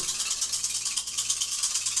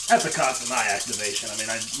 At the cost of my activation. I mean,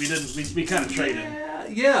 we kind of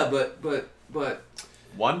traded. Yeah, but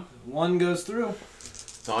One. One goes through.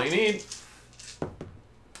 That's all you need.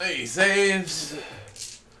 Hey, saves.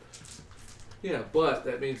 yeah, but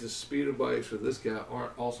that means the speeder bikes for this guy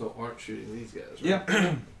aren't shooting these guys. Right?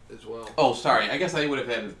 Yeah. As well. Oh, sorry. I guess I would have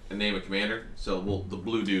had a name of commander. So the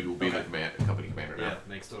blue dude will be Okay. the company commander now. Yeah,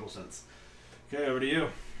 makes total sense. Okay, over to you.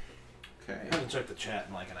 I haven't checked the chat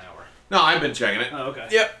in like an hour. No, I've been checking it. Oh, okay.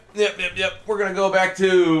 Yep. We're gonna go back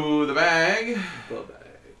to the bag. The bag.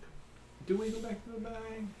 Do we go back to the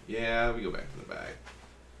bag? Yeah, we go back to the bag.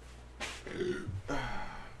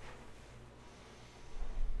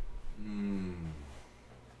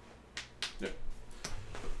 Yep.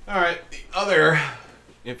 Alright, the other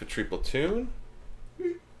infantry platoon.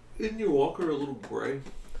 Isn't your walker a little gray?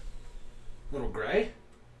 Little gray?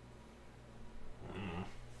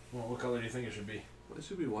 Well, what color do you think it should be? It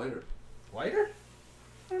should be whiter. Whiter?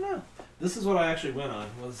 I don't know. This is what I actually went on,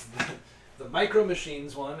 was the Micro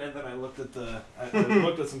Machines one, and then I looked at I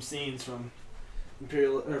looked at some scenes from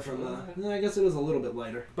Imperial, or from I guess it was a little bit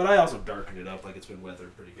lighter. But I also darkened it up like it's been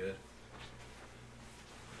weathered pretty good.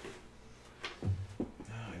 No,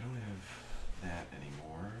 I don't have that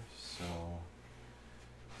anymore, so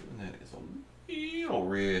doing that is a little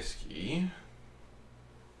risky.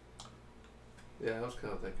 Yeah, I was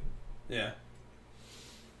kind of thinking. Yeah.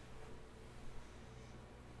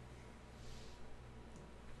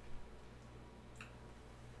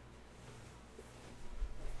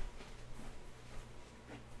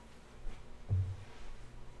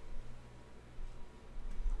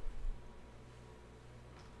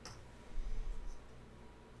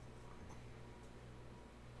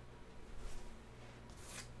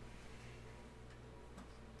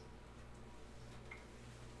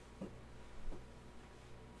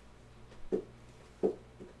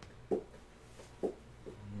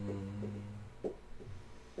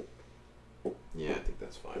 Yeah, I think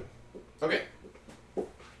that's fine. Okay.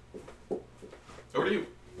 Over to you.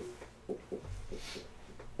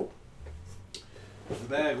 The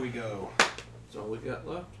bag we go. That's all we got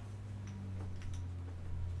left.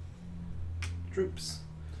 Troops.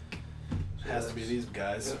 So Has to be these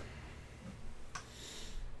guys. Yeah.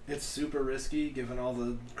 It's super risky given all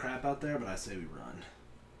the crap out there, but I say we run.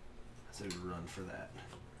 I say we run for that.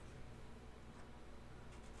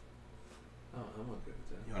 Oh, I'm okay with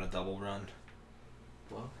that. You want a double run?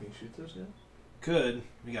 Well, can you shoot those guys? Could.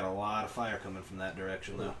 We got a lot of fire coming from that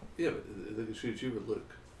direction, though. Yeah, but they can shoot you with Luke.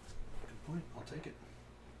 Good point. I'll take it.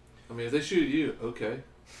 I mean, if they shoot you, okay.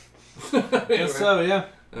 Guess so, yeah.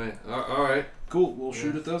 All right. Cool. We'll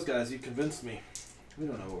shoot Yeah. at those guys. You convinced me. We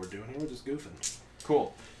don't know what we're doing here. We're just goofing.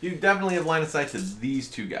 Cool. You definitely have line of sight to these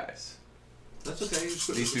two guys. That's okay. You just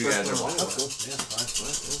put These the two guys pressure are on walking. anyway. That's cool. Yeah, fine.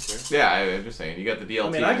 Okay. Yeah, I'm just saying. You got the DLT. I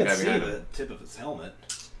mean, I can guy see behind the him. tip of his helmet,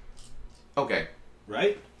 Okay.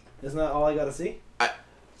 right? Isn't that all I gotta see? Okay.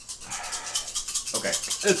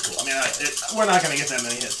 It's cool. I mean, we're not gonna get that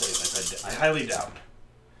many hit saves. I highly doubt.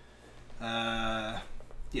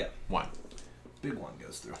 Yeah. One. Big one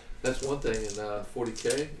goes through. That's one thing in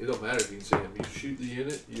 40K. It don't matter if you can see him. You shoot the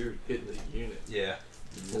unit, you're hitting the unit. Yeah.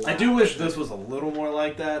 I do wish this was a little more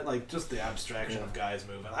like that, like just the abstraction of guys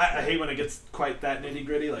moving. I hate when it gets quite that nitty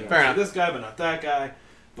gritty, like Fair enough. this guy but not that guy.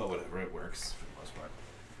 But whatever, it works for the most part.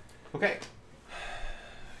 Okay.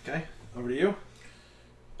 Okay, over to you.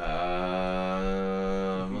 You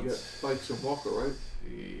got Let's Bikes and Walker, right?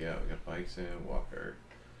 see. Yeah, we got bikes and Walker.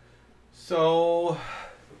 So.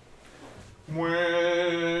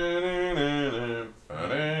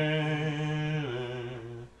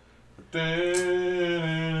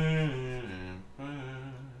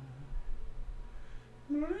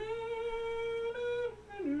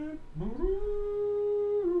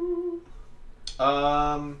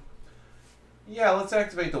 Yeah, let's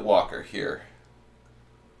activate the Walker here.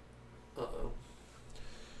 Uh-oh.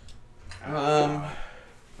 Uh-oh.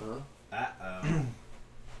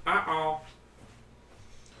 Uh-oh.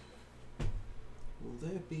 Will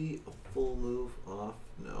that be a full move off?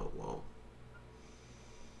 No, it won't.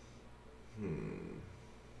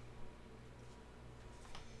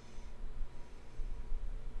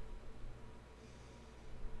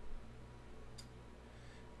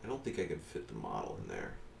 I don't think I can fit the model in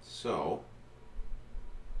there. So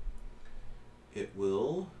it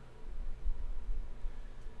will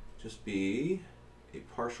just be a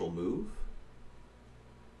partial move,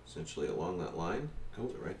 essentially along that line.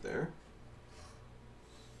 Cool. So right there.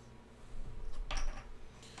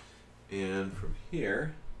 And from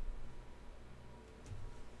here,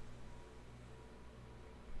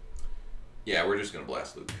 yeah, we're just gonna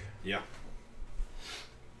blast Luke. Yeah.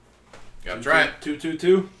 Gotta try it.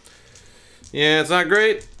 2-2-2. Yeah, it's not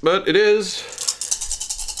great, but it is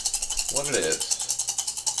what it is.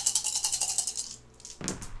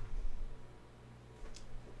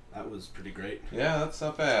 That was pretty great. Yeah, that's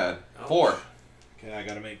not bad. Ouch. 4. Okay, I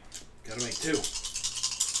gotta make 2.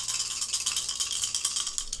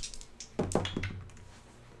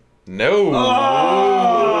 No.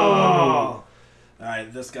 Oh! Alright,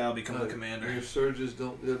 Alright, this guy will become the commander. Your surges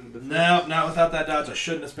don't go to defense. No, not without that dodge. I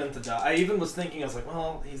shouldn't have spent the dodge. I even was thinking, I was like,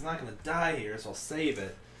 well, he's not going to die here, so I'll save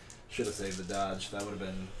it. Should have saved the dodge. That would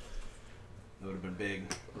have been big.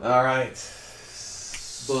 All right.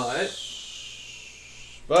 But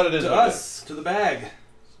it is To what it us, to the bag.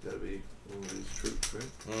 it's got to be one of these troops, right? is.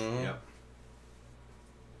 Mhm. Yep.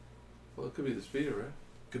 Well, it could be the speeder, right?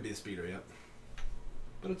 Could be a speeder, yep.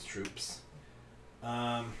 But it's troops.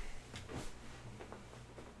 There's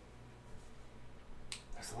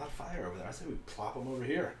a lot of fire over there. I say we plop them over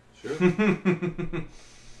here. Sure.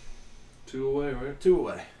 2 away, right? 2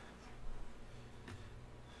 away.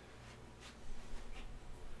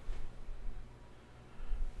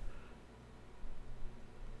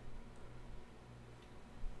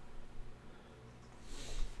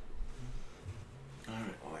 All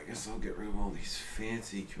right. Well, I guess I'll get rid of all these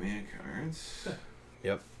fancy command cards.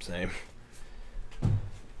 Yep, same.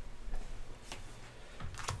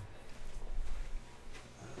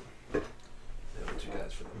 The other 2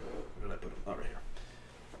 guys for them. Where did I put them? Oh, right here.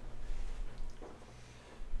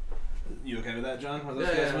 You okay with that, John? Where those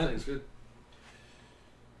guys I went? think it's good.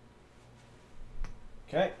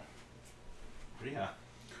 Okay. Yeah.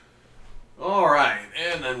 All right.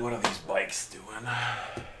 And then what are these bikes doing?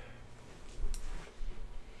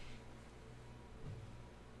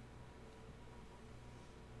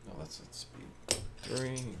 Oh, that's at speed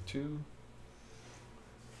 3, 2.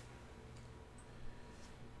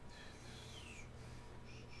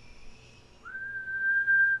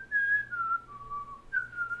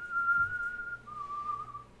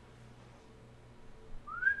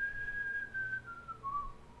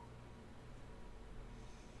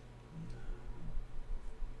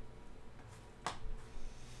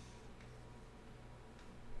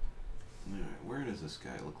 All right, where does this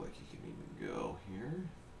guy look like he can even go here?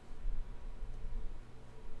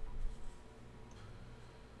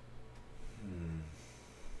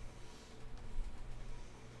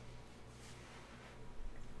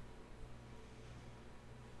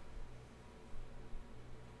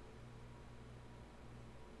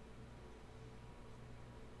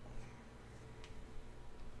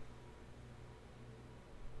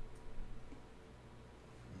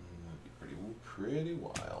 That'd be pretty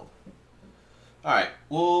wild. All right,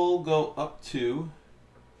 we'll go up to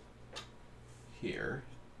here.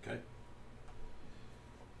 Okay.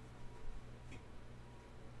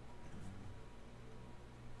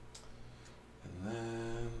 And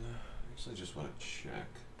then, actually, just want to check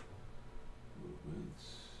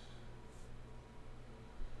movements.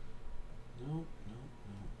 Nope, nope,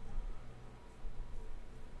 nope.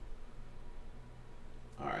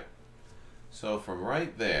 All right. So from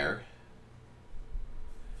right there,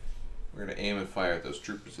 we're gonna aim and fire at those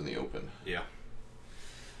troopers in the open. Yeah.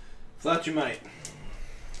 Thought you might.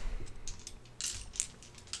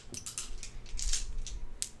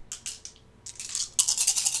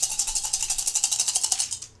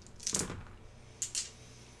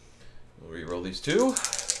 We'll re-roll these 2.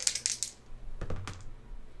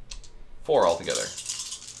 4 altogether.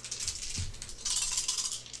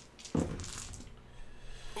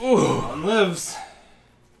 Ooh! One lives.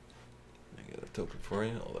 I get a token for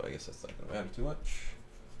you, although I guess that's not gonna matter too much.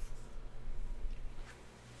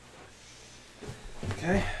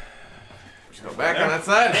 Okay. Just go back on that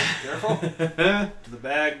side. Careful. To the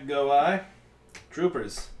bag go I.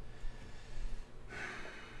 Troopers.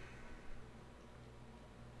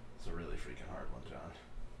 It's a really freaking hard one, John.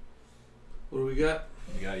 What do we got?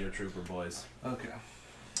 You got your trooper boys. Okay.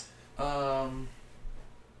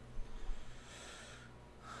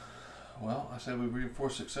 Well, I say we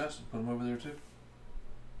reinforce success and put them over there too.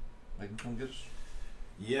 They can come get us.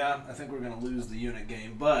 Yeah, I think we're going to lose the unit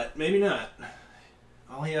game, but maybe not.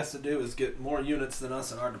 All he has to do is get more units than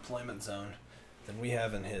us in our deployment zone than we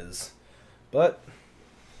have in his. But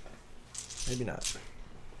maybe not.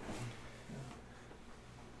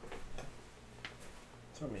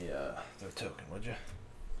 Throw me their token, would you?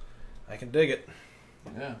 I can dig it.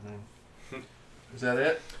 Yeah. Is that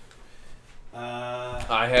it?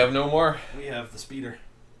 I have no more. We have the speeder.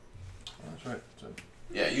 Oh, that's right. So,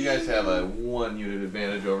 Yeah, you guys have a 1 unit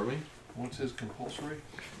advantage over me. what's his compulsory?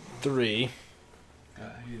 3.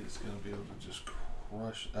 God, he is going to be able to just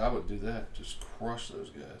crush. I would do that. Just crush those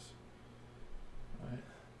guys. Right?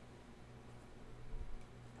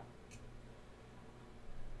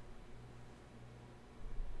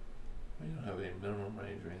 Well, you don't have any minimum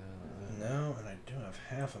range or anything like that. No, and I do have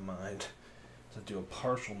half a mind to do a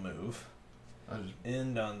partial move, I just,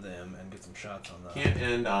 end on them, and get some shots on the. Can't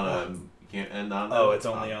end on a. You can't end on. Oh, the- it's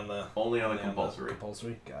only on the. only on a only compulsory.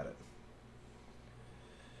 Compulsory. Got it.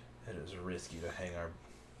 It is risky to hang our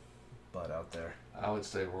butt out there. I would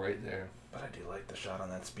stay right there. But I do like the shot on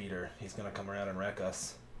that speeder. He's gonna come around and wreck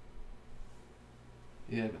us.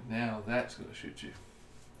 Yeah, but now that's going to shoot you.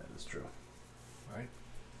 That is true. Right?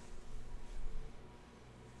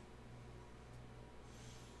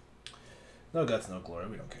 No guts, no glory.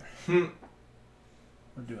 We don't care. Hmm.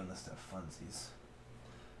 We're doing this to have funsies.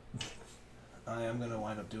 I am gonna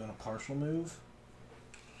wind up doing a partial move.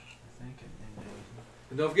 I think.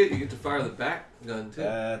 And don't forget, you get to fire the back gun too.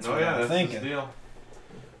 That's Oh what yeah, I'm that's thinking. the deal.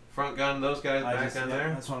 Front gun, those guys I back just, on yeah, I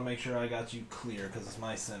there. just want to make sure I got you clear because it's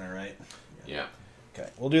my center, right? Yeah. Okay,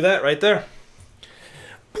 we'll do that right there.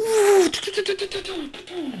 There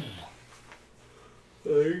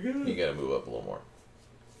you go. You gotta move up a little more.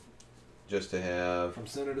 Just to have... From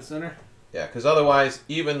center to center. Yeah, because otherwise,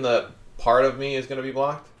 even the part of me is gonna be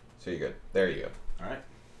blocked. So you're good. There you go. All right.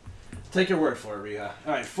 Take your word for it, Riha.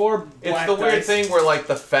 All right, 4 black It's the weird dice. thing where, like,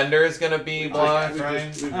 the fender is gonna be blocked,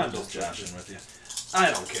 right? I'm just joshing with you. I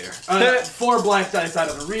don't care. 4 black dice out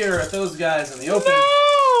of the rear at those guys in the open.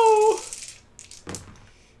 No!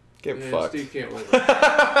 Get Yeah, fucked. Steve can't win. What?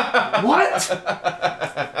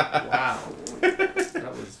 Wow.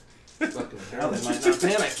 That was fucking Now terrible. they might not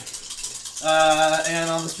panic. And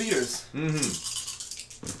on the speeders. Mm-hmm.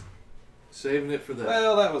 Saving it for that.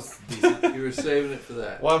 Well, that was decent. You were saving it for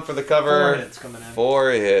that. 1 for the cover. 4 hits coming in.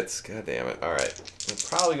 4 hits. God damn it. All right. I'm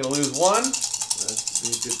probably gonna lose 1. That's a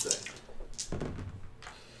good thing.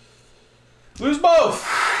 Lose both.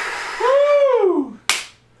 Woo!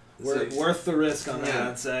 Worth the risk on that, Yeah.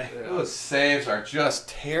 I'd say. Yeah. Those saves are just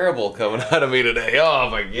terrible coming out of me today. Oh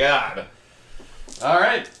my god. All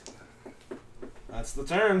right. That's the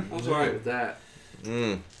turn. I was alright with that.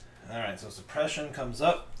 Mm. All right, so suppression comes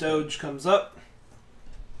up, doge comes up.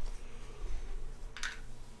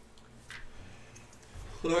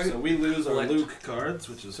 So we lose our Collect Luke cards,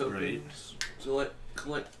 which is great. Tokens.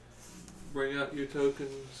 Collect. Bring out your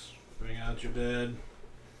tokens. Bring out your dead.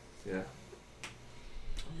 Yeah.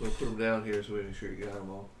 I'm gonna put them down here so we make sure you got them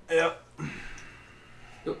all. Yep.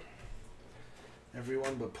 Yep.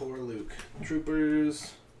 Everyone but poor Luke.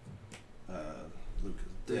 Troopers. Luke is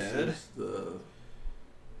This dead. is the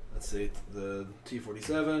Let's see, the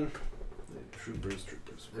T-47. Troopers.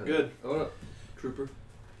 We're good. Oh no. Trooper.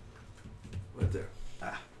 Right there.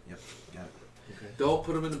 Yep, got it. Okay. Don't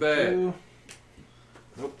put them in the bag. Ooh.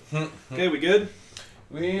 Nope. Okay, we good?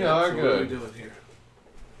 We Yeah, are so What are we good. doing here?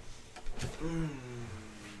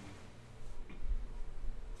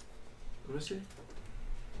 Let me see.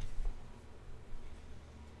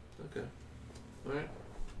 Okay. Alright.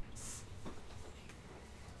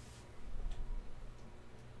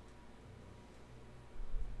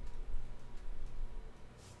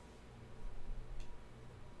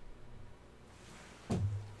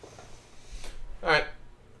 All right.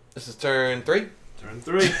 This is turn 3. Turn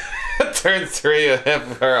 3. Turn 3.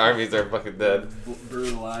 Our armies are fucking dead.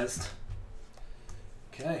 Brutalized.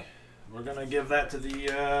 Okay, we're gonna give that to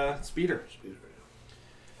the speeder.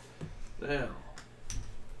 Now.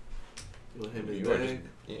 You want him in You the were just, bag?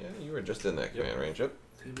 yeah, you were just in that command range. Yep.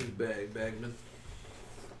 Him in the bag, Bagman.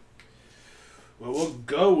 Well, we'll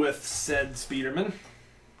go with said Speederman.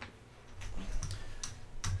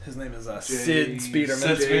 His name is Sid Speederman.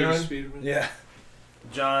 Sid Speederman? Speederman? Yeah.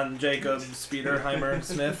 John Jacob Speederheimer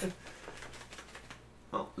Smith.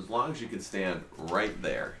 Well, as long as you can stand right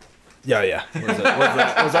there. Yeah.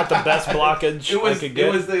 Was that the best blockage I could get?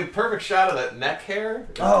 It was the perfect shot of that neck hair.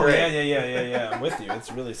 It was Oh, great. yeah. I'm with you.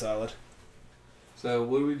 It's really solid. So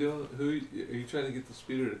what are we doing? Are you trying to get the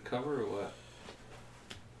speeder to cover or what?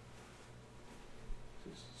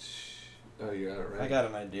 Oh, you got it right. I got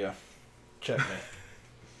an idea. Check me.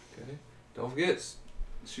 Okay. Don't forget,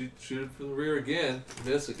 shoot him from the rear again.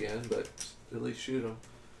 Miss again, but at least shoot him.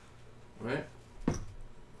 Right?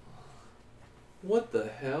 What the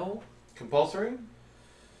hell? Compulsory?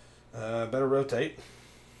 Better rotate.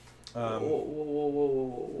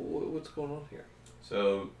 Whoa. What's going on here?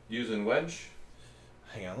 So, using wedge.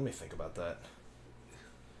 Hang on, let me think about that.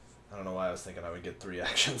 I don't know why I was thinking I would get 3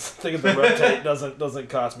 actions. Thinking the rotate doesn't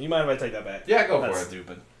cost me. You mind if I take that back? Yeah, go That's for it.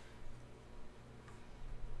 stupid.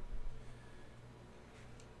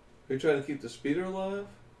 Are you trying to keep the speeder alive?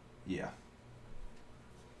 Yeah.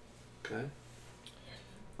 Okay.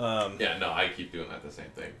 Yeah, no, I keep doing that the same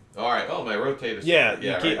thing. Alright, oh, my rotate is... Yeah,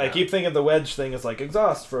 right I now. keep thinking the wedge thing is like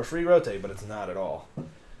exhaust for a free rotate, but it's not at all.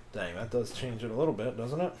 Dang, that does change it a little bit,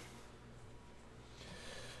 doesn't it?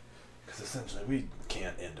 Because essentially we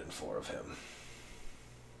can't end in 4 of him.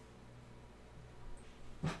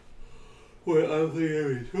 Well, I don't think I have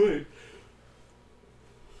any choice.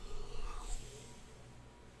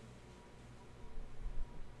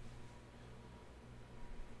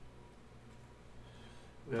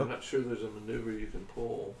 I'm not sure there's a maneuver you can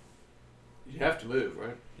pull. You have to move,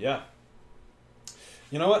 right? Yeah.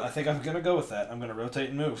 You know what? I think I'm going to go with that. I'm going to rotate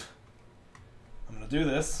and move. I'm going to do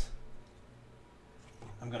this.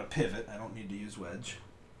 I'm going to pivot. I don't need to use wedge.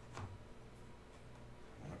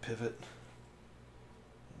 I'm going to pivot.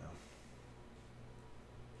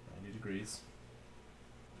 90 degrees.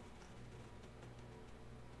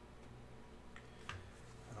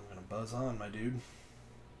 And I'm going to buzz on, my dude.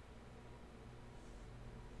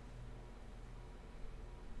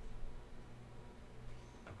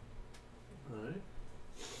 Alright.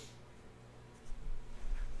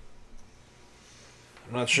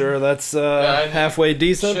 I'm not sure that's I- halfway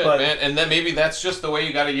decent, Shit, but man. And then maybe that's just the way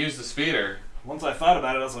you got to use the speeder. once I thought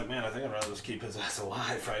about it, I was like, man, I think I'd rather just keep his ass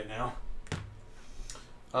alive right now.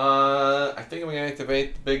 I think I'm gonna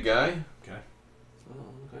activate the big guy. Okay.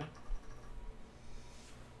 Oh, okay.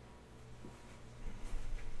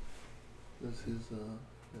 This is that move.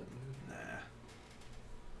 Nah.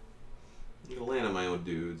 I'm gonna land on my own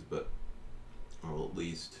dudes, but I'll at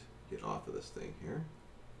least get off of this thing here.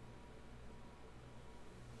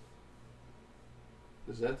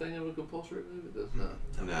 Does that thing have a compulsory move? It does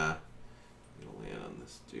not. Nah. I'm gonna land on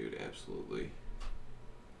this dude, absolutely.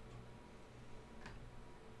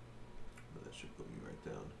 That should put me right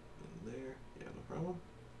down in there. Yeah, no problem.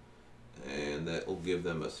 And that will give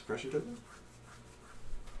them a suppression token.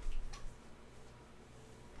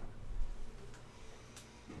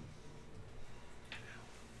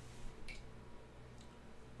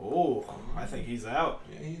 Oh, I think he's out.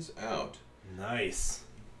 Yeah, he's out. Nice.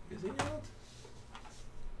 Is he out?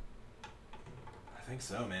 I think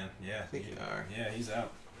so, man. Yeah. I think you are. Yeah, he's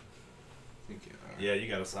out. I think you are. Yeah, you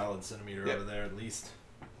got a solid centimeter Yep. over there at least.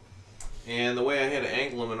 And the way I had to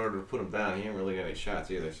angle him in order to put him down, he ain't really got any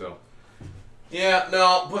shots either, so. Yeah,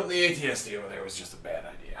 no, putting the ATSD over there was just a bad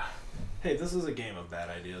idea. Hey, this is a game of bad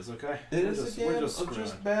ideas, okay? It We're is just, a game we're just of screwing.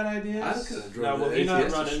 just bad ideas. I could have Now, driven will the he not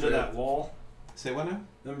ATS run into straight. that wall? Say what now?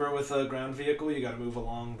 Remember with a ground vehicle, you got to move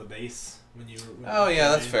along the base when you. When Oh you yeah,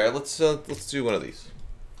 come that's in? fair. Let's do one of these.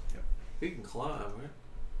 He can climb, right?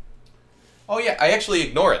 Oh yeah, I actually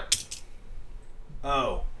ignore it.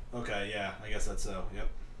 Oh, okay, yeah, I guess that's so. Yep,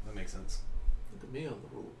 that makes sense. Look at me on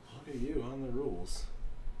the rules. Look at you on the rules.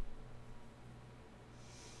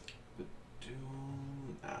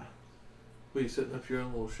 Nah. Were you setting up your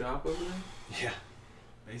own little shop over there? Yeah,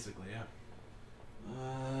 basically, yeah.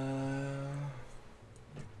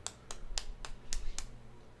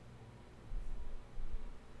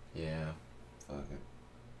 Yeah. Fuck it.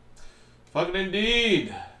 Fuck it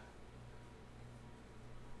indeed.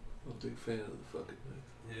 I'm a big fan of the fucking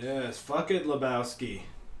move. Yes, fuck it, Lebowski.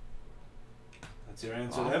 That's your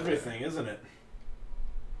answer to Okay. everything, isn't it?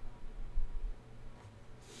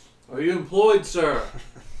 Are you employed, sir?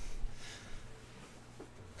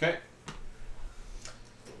 Okay.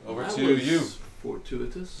 Over That to was you.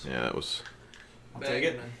 Fortuitous. Yeah, that was. I'll take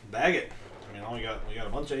it. Bag it. I mean, we got a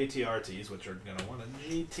bunch of ATRTs, which are gonna want a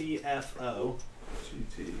GTFO.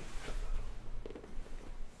 GT.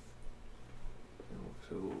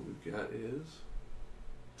 So what we've got is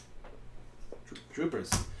Troopers.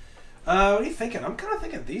 What are you thinking? I'm kind of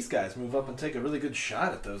thinking these guys move up and take a really good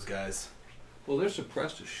shot at those guys. well, they're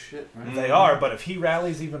suppressed as shit, right? They are, but if he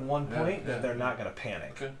rallies even one Yeah, point, then yeah. they're not gonna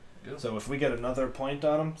panic. Okay. Good. So if we get another point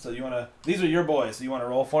on them, so you wanna? These are your boys. So you wanna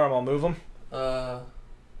roll for them? I'll move them.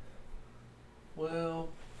 Well,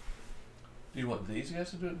 do you want these guys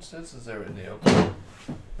to do it instead since they're in the open?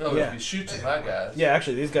 No, Yeah. if he shoots at my guys. Yeah,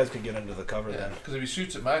 actually, these guys could get into the cover Yeah, then. because if he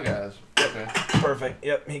shoots at my guys, okay. Perfect.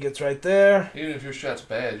 Yep, he gets right there. Even if your shot's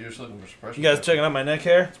bad, you're just looking for suppression. You guys checking out my neck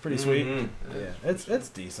hair? It's pretty sweet. Mhm. Yeah, it's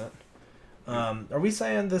decent. Are we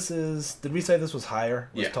saying this is? Did we say this was higher?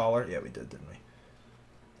 Was Yeah. taller? Yeah, we did, didn't we?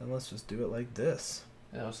 Then let's just do it like this.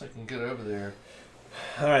 Yeah, I was thinking get over there.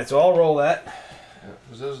 All right, so I'll roll that. Yeah,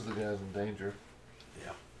 because those are the guys in danger.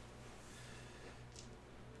 Yeah.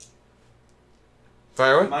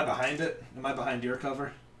 Fire away. Am I behind it? Am I behind your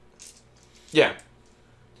cover? Yeah.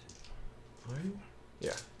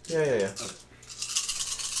 Yeah. Yeah.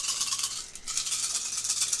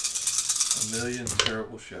 A million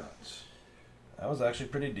terrible shots. That was actually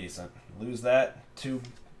pretty decent. Lose that. 2.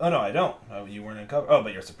 Oh no, I don't. Oh, you weren't in cover. Oh,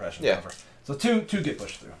 but your suppression Yeah. cover. So two get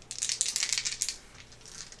pushed through.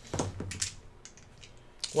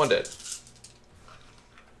 One dead.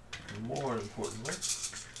 And more importantly,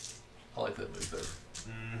 I like that move better.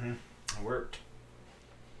 Mm-hmm. It worked.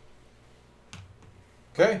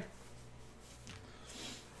 Okay.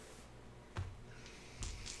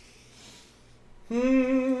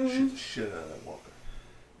 Shoot the shit out of that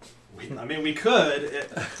walker. I mean, we could.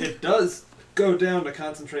 It does. go down to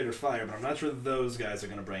concentrator fire, but I'm not sure those guys are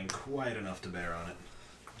going to bring quite enough to bear on it.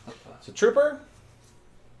 It's a trooper.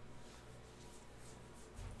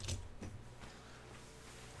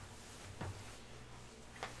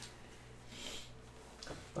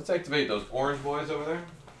 Let's activate those orange boys over there.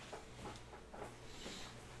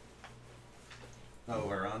 Oh,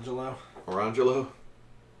 or Angelo. Orangelo.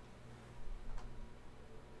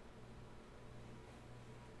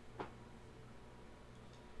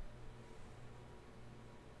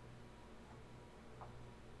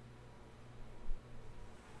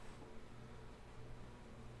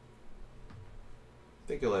 I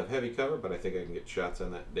think he'll have heavy cover, but I think I can get shots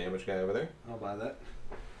on that damage guy over there. I'll buy that.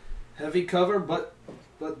 Heavy cover, but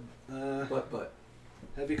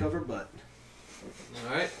heavy cover, but.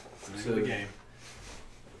 All right. It's the game.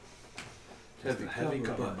 Heavy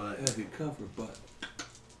cover, but. Heavy cover, but.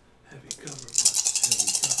 Heavy cover, but. Heavy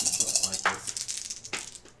cover, but. Like this.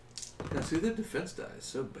 Now, see, the defense die is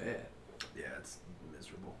so bad. Yeah, it's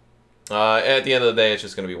miserable. At the end of the day, it's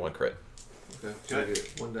just going to be one crit. Okay. So I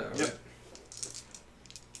get one die, right? Yep.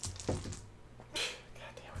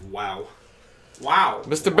 Wow. Wow.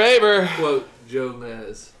 Mr. Baber. Quote Joe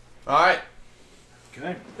Mez. All right.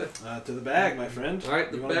 Okay. To the bag, my friend. All right,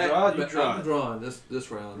 the you want to bag. draw? You draw. I'm drawing this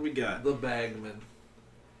What round. do we got? The Bagman.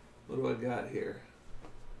 What do I got here?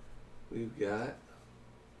 We've got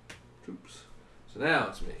troops. So now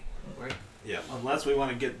it's me, right? Yeah. Unless we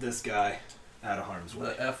want to get this guy out of harm's way.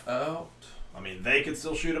 The F out. I mean, they could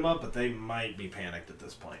still shoot him up, but they might be panicked at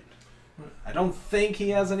this point. I don't think he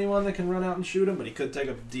has anyone that can run out and shoot him, but he could take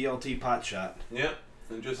a DLT pot shot. Yep.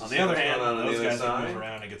 And just On the other hand, on those the guys other can move side.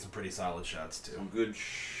 around and get some pretty solid shots too. Some good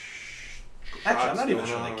Actually, I'm not even going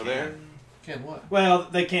sure on they over can. there. Can what? Well,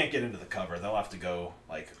 they can't get into the cover. They'll have to go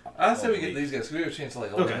like. I say we get oblique. these guys. 'Cause we have a chance to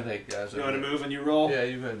like Okay. eliminate guys. You over want to there. move and you roll? Yeah,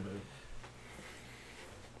 you go ahead and move.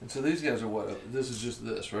 And so these guys are what? This is just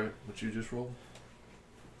this, right? What you just rolled?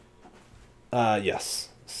 Yes.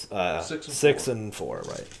 6 and 4,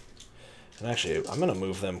 right? And actually, I'm gonna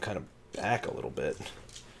move them kind of back a little bit. So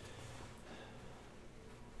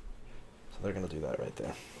they're gonna do that right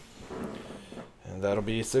there. And that'll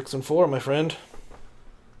be 6 and 4, my friend.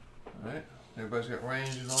 All right. Everybody's got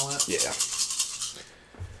range and all that. Yeah.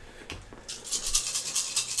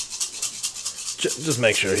 Just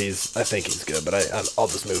make sure he's. I think he's good, but I'll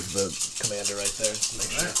just move the commander right there to make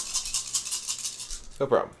sure. Right. No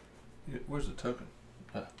problem. Where's the token?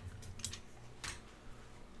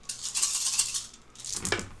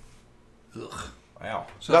 Ugh. Wow.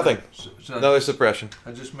 So Nothing. So Another suppression.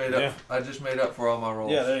 I just made up. Yeah. I just made up for all my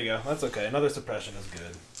rolls. Yeah, there you go. That's okay. Another suppression is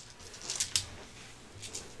good.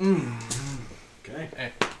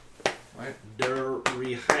 Okay. Right. Der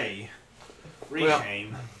Rehay.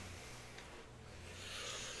 Rehaim.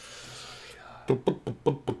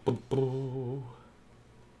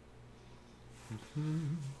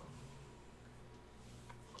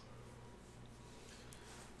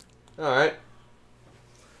 All right.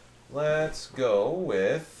 Let's go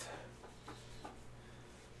with.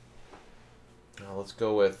 Let's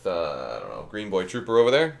go with I don't know, Green Boy Trooper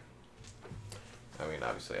over there. I mean,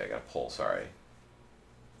 obviously, I got a pull. Sorry,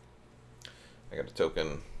 I got a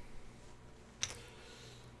token.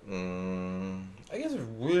 I guess it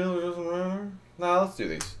really doesn't matter. Nah, let's do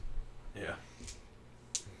these. Yeah.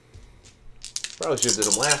 Probably should have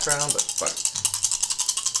did them last round, but fuck.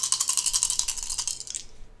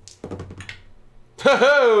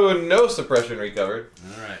 Oh, no suppression recovered.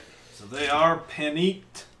 All right. So they are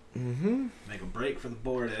panicked. Mm-hmm. Make a break for the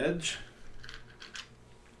board edge.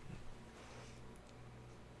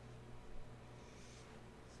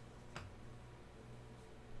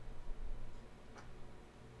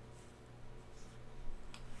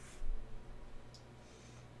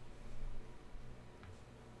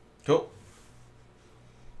 Cool.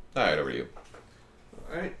 All right, over to you.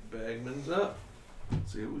 All right. Bagman's up.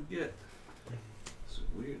 Let's see what we get. It's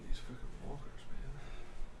weird. These fucking walkers,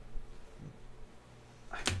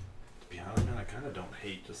 man. To be honest, man, I kind of don't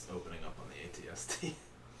hate just opening up on the ATST.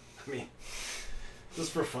 I mean,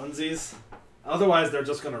 just for funsies. Otherwise, they're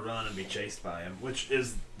just going to run and be chased by him, which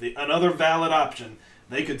is another valid option.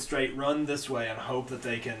 They could straight run this way and hope that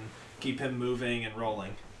they can keep him moving and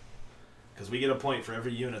rolling. Because we get a point for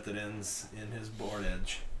every unit that ends in his board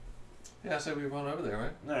edge. Yeah, I say we run over there,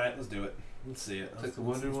 right? All right, let's do it. Let's see it. Take the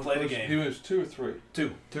Let's one. play the He game. moves 2 or 3.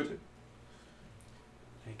 2. 2.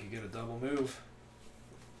 He could get a double move.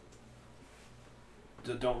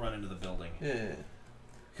 Don't run into the building. Yeah.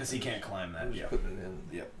 Because he can't climb that. I'm just Yeah. putting it in.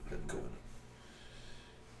 Yep. Getting Cool. going.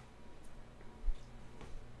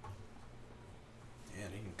 Yeah,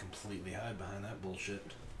 and he can completely hide behind that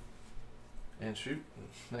bullshit. And shoot.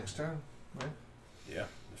 Next turn. Right? Yeah,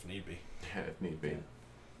 if need be. Yeah, if need be. Yeah.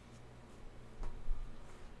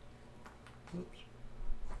 Oops.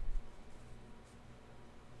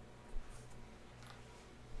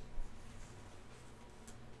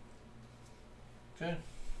 Okay.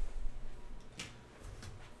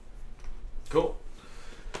 Cool.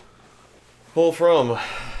 Pull from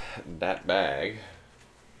that bag.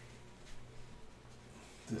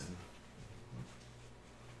 This is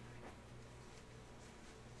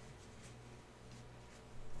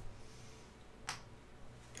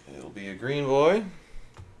It'll be a green boy.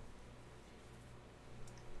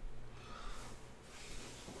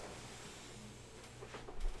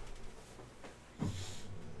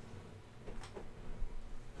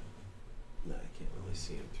 No, I can't really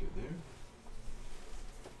see him through there.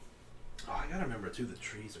 Oh, I gotta remember too. The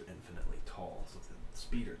trees are infinitely tall, so the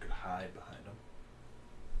speeder could hide behind them.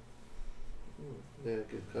 yeah,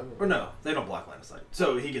 good cover. Or no, they don't block line of sight.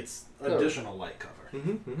 So he gets Cover. additional light cover.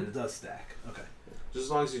 Mm-hmm, And it does stack. Okay. Just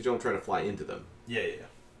as long as you don't try to fly into them. Yeah.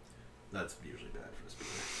 That's usually bad for the speeder.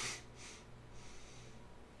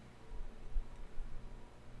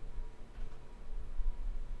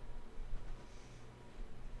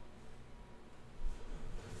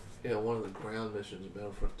 Yeah, one of the ground missions in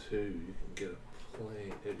Battlefront 2, you can get a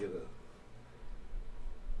plane, get a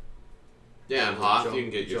Yeah, and Hoth, you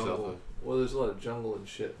can get yourself jungle. Well, there's a lot of jungle and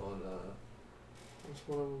shit on. What's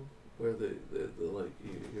one of them where the like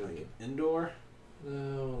you're Like indoor?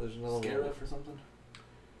 no, there's another one. Scarif or something?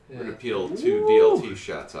 We're gonna Yeah. peel 2 Woo! DLT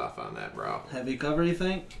shots off on that, bro. Heavy cover, you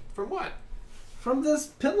think? From what? From this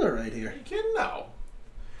pillar right here. Are you kidding? No.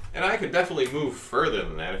 And I could definitely move further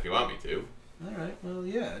than that if you want me to. Alright, well,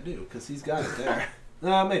 yeah, I do, because he's got it there.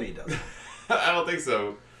 Maybe he doesn't. I don't think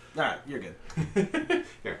so. Alright, you're good.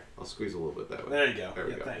 Here, I'll squeeze a little bit that way. There you go. There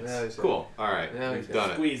we Yeah, go. thanks. Now he's Cool. All right, Now we've he's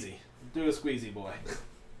done it. Squeezy. Do a squeezy boy.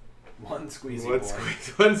 One squeezy One boy.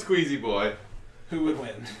 one squeezy boy. Who would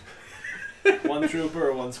win? One trooper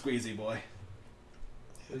or one squeezy boy?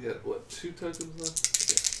 We got what, 2 tokens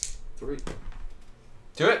left? Okay. 3.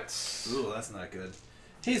 Do it. Ooh, that's not good.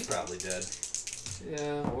 He's probably dead.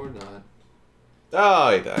 Yeah, or not.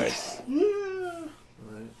 Oh, he died.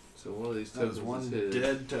 Alright, so one of these That was tokens one is his.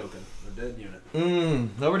 dead token. A dead unit.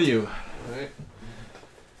 Over to you. Alright,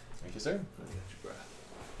 Thank you, sir. I got your breath.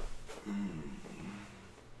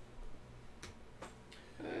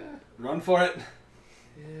 Run for it.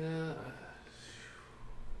 Yeah.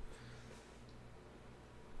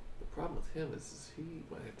 The problem with him is he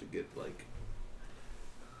might have to get like.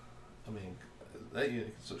 I mean, that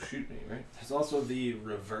unit can still shoot me, right? There's also the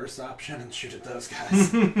reverse option and shoot at those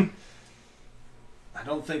guys. I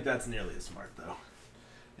don't think that's nearly as smart, though.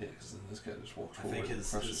 Yeah, because then this guy just walks I forward. think and his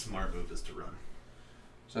crushes smart move is to run.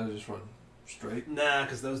 So I just run straight. Nah,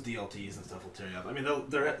 because those DLTs and stuff will tear you up. I mean,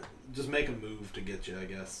 they're just make a move to get you, I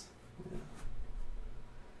guess. Yeah.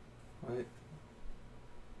 Right.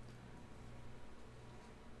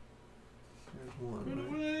 There's one.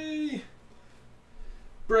 Run Right? away!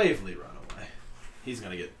 Bravely run away. He's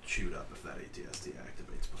gonna get chewed up if that ATST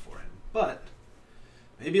activates before him. But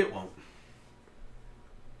maybe it won't.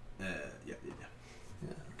 Yeah. Yeah.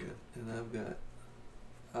 Good. And I've got.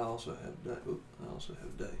 I also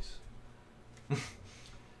have dice.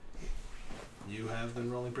 You have been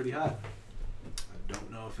rolling pretty high. I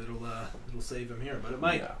don't know if it'll save him here, but it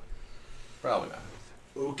might. No. Probably not.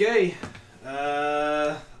 Okay.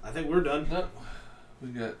 I think we're done. Nope. We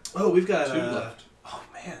got Oh, we've got 2 left. Oh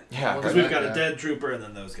man. Yeah. Because Okay. we've got a Yeah. dead trooper and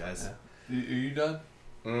then those guys. Yeah. Are you done?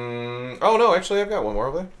 Oh no, actually, I've got one more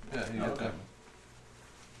over there. Yeah. You got Okay. that.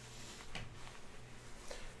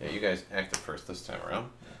 Yeah, you guys acted first this time around.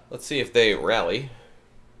 Let's see if they rally.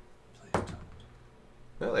 Please don't.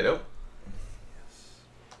 No, they don't. Yes.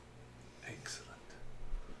 Excellent.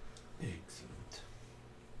 Excellent.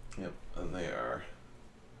 Yep, and they are.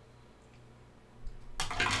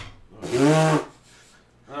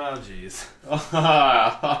 Oh jeez.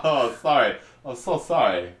 Oh, sorry. I'm so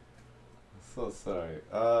sorry. I'm so sorry.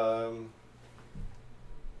 I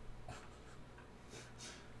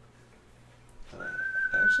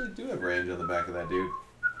actually do have range on the back of that dude.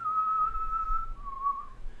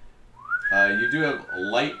 You do have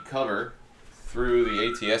light cover through the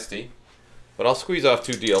ATST, but I'll squeeze off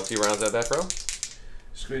 2 DLT rounds at that, bro.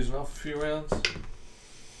 Squeezing off a few rounds.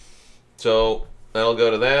 So that'll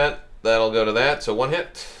go to that. That'll go to that. So 1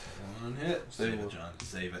 hit. One hit. Save Save it, it. John.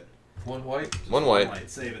 Save it. One white. Just 1 white.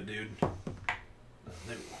 Save it, dude. There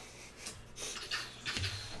we go.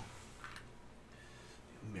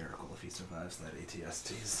 Miracle if he survives that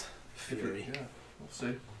ATST's fury. Yeah. We'll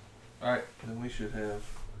see. All right. Then we should have.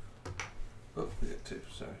 Oh, we got 2.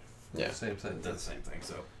 Sorry. Yeah. Same thing. It does the same thing.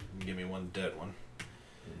 So you give me one dead one,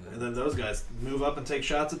 and then those guys move up and take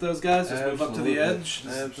shots at those guys. Just move up to the edge.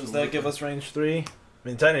 Does that give us range 3? I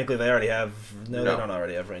mean, technically they already have. No, they don't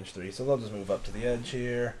already have range 3. So they'll just move up to the edge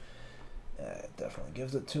here. It definitely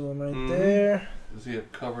gives it to him right there. Does he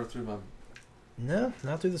have cover through my? No,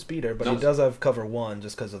 not through the speeder, but Nope. he does have cover 1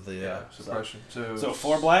 just because of the suppression. So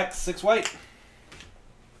 4 black, 6 white.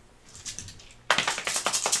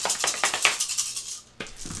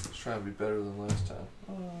 Let's try and be better than last time.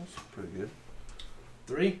 Oh, that's pretty good.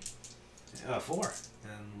 3, 4,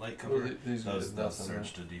 and light cover. Well, these those did nothing, surge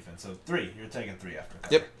right? to defense. So 3. You're taking 3 after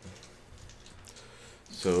cover. Yep.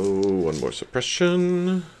 So one more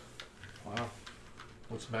suppression. Wow.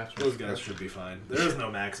 What's maximum? Those guys should be fine. There is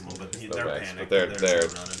no maximum, but no they're max, panicked. but they're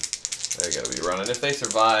running. They gotta be running. If they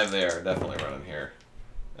survive, they are definitely running here.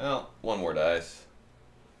 Well, one more dice.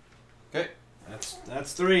 Okay.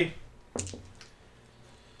 That's 3. All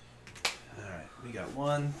right, we got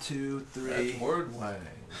 1, 2, 3. That's word wang.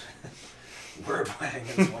 Word wang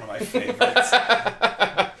is one of my favorites.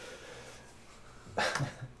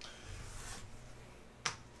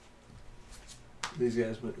 These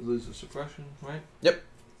guys lose the suppression, right?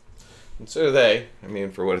 And so do they. I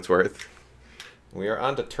mean, for what it's worth. We are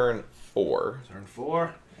on to turn 4. Turn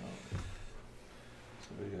 4. So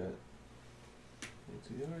we got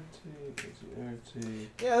ATRT.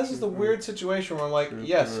 Yeah, this is the Trooper. weird situation where I'm like, Trooper.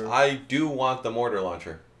 yes, I do want the mortar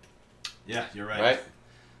launcher. Yeah, you're right. Right?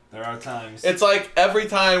 There are times. It's like every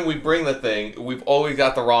time we bring the thing, we've always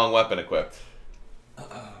got the wrong weapon equipped. Yeah, I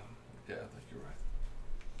think you're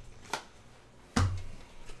right.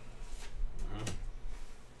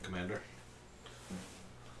 Commander.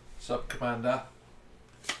 Sup, Commander?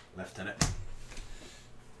 Lieutenant.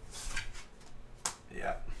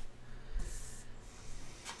 Yeah.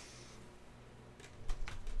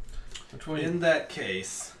 Which one? In that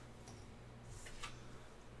case,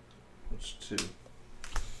 Which 2?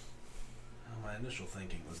 my initial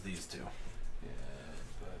thinking was these 2. Yeah,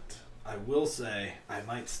 but I will say I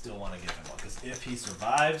might still want to give him one because if he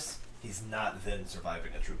survives, he's not then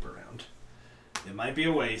surviving a trooper round. It might be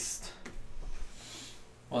a waste.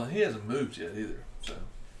 well, he hasn't moved yet either. So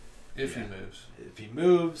if Yeah. he moves, If he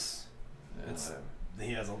moves, yeah, It's- whatever.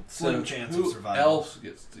 he has a slim So chance who of surviving. else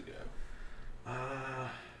gets to go? Uh,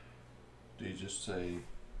 Do you just say?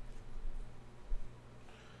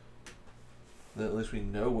 Then at least we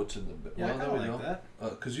know what's in the. yeah, I well, kind no, of we like don't. that.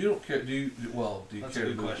 Because you don't care. Do you? Well, do you That's a care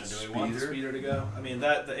good to move question. the Do we want the speeder? speeder to go? I mean,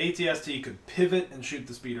 that the ATST could pivot and shoot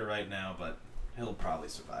the speeder right now, but he'll probably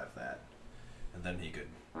survive that, and then he could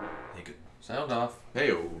Sound off.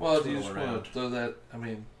 Hey, Well, do you Twirl just around. want to throw that? I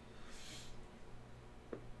mean,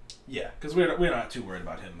 yeah, because we're not too worried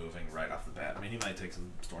about him moving right off the bat. I mean, he might take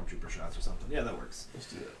some stormtrooper shots or something. Yeah, that works. let's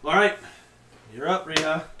do that. All right, you're up,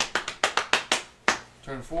 Riha.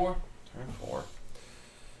 Turn 4. Turn 4.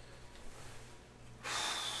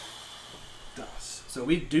 So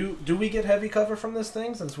we do we get heavy cover from this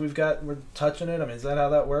thing since we're touching it? I mean, is that how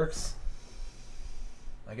that works?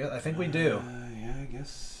 I think we do. Yeah, I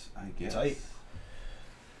guess. Tight.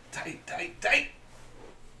 Tight.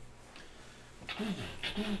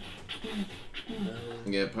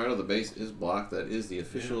 Yeah, part of the base is blocked. That is the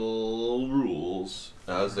official rules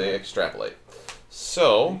as they extrapolate.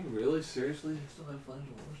 So, Are you really seriously still have flames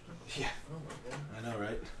of Warstone? Yeah. Oh my god. I know,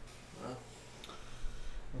 right? Wow.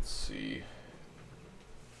 let's see.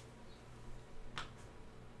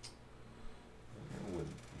 Where would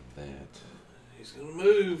that He's gonna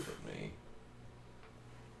move. put me?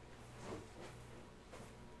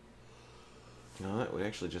 No, that would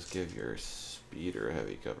actually just give your speeder a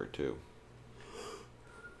heavy cover too.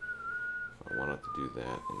 If I wanted to do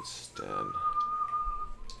that instead.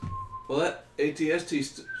 Well, that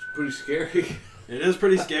ATST's pretty scary. It is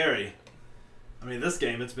pretty scary. I mean, this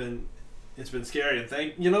game it's been scary,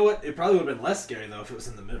 and you know what? It probably would have been less scary though if it was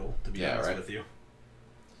in the middle. To be Yeah, honest right. with you,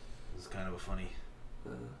 it's kind of a funny.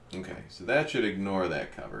 Okay, so that should ignore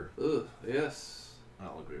that cover. Yes.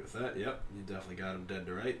 I'll agree with that. Yep, you definitely got him dead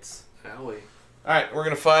to rights. Owie. Alright, we're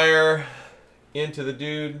gonna fire into the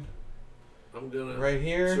dude I'm gonna right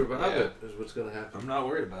here. survive Yeah. it, is what's gonna happen. I'm not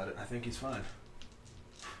worried about it. I think he's fine.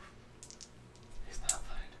 He's not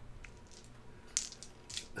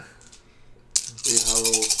fine. See how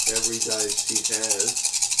every dice he has.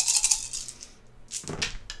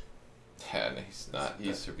 And he's not.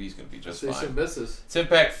 He's gonna be just See some fine. misses. It's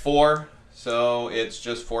impact 4, so it's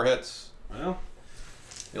just 4 hits. Well,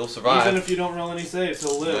 He'll survive. even if you don't roll any saves,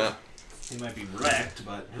 he'll live. Yeah. He might be wrecked,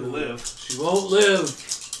 but he'll live. She won't live.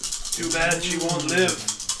 Too bad she won't live.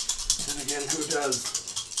 And again, who does?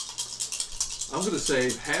 I'm gonna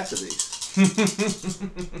save half of these.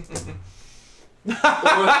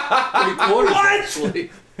 3/4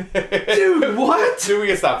 actually. Dude, what? Dude, we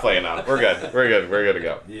can stop playing now. We're good. We're good. We're good to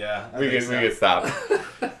go. Yeah. We can stop.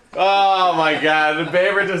 Oh my god, the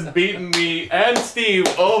Baber just beating me and Steve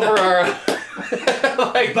over our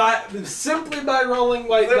Simply by rolling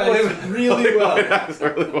white dice really well. That's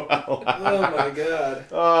really well. Oh my god.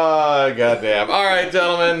 Oh goddamn. Alright,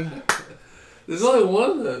 gentlemen. There's only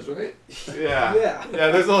one of those, right? Yeah. Yeah.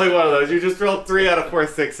 Yeah, there's only one of those. You just rolled 3 out of 4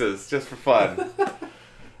 6s, just for fun.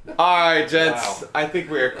 Alright, gents. Wow. I think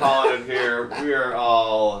we are calling it here. We are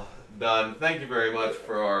all done. Thank you very much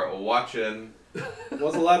for watching. It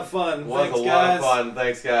was a lot of fun. Was Thanks, a guys. lot of fun.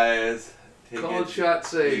 Thanks, guys. Take Call it shot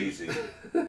saved. easy.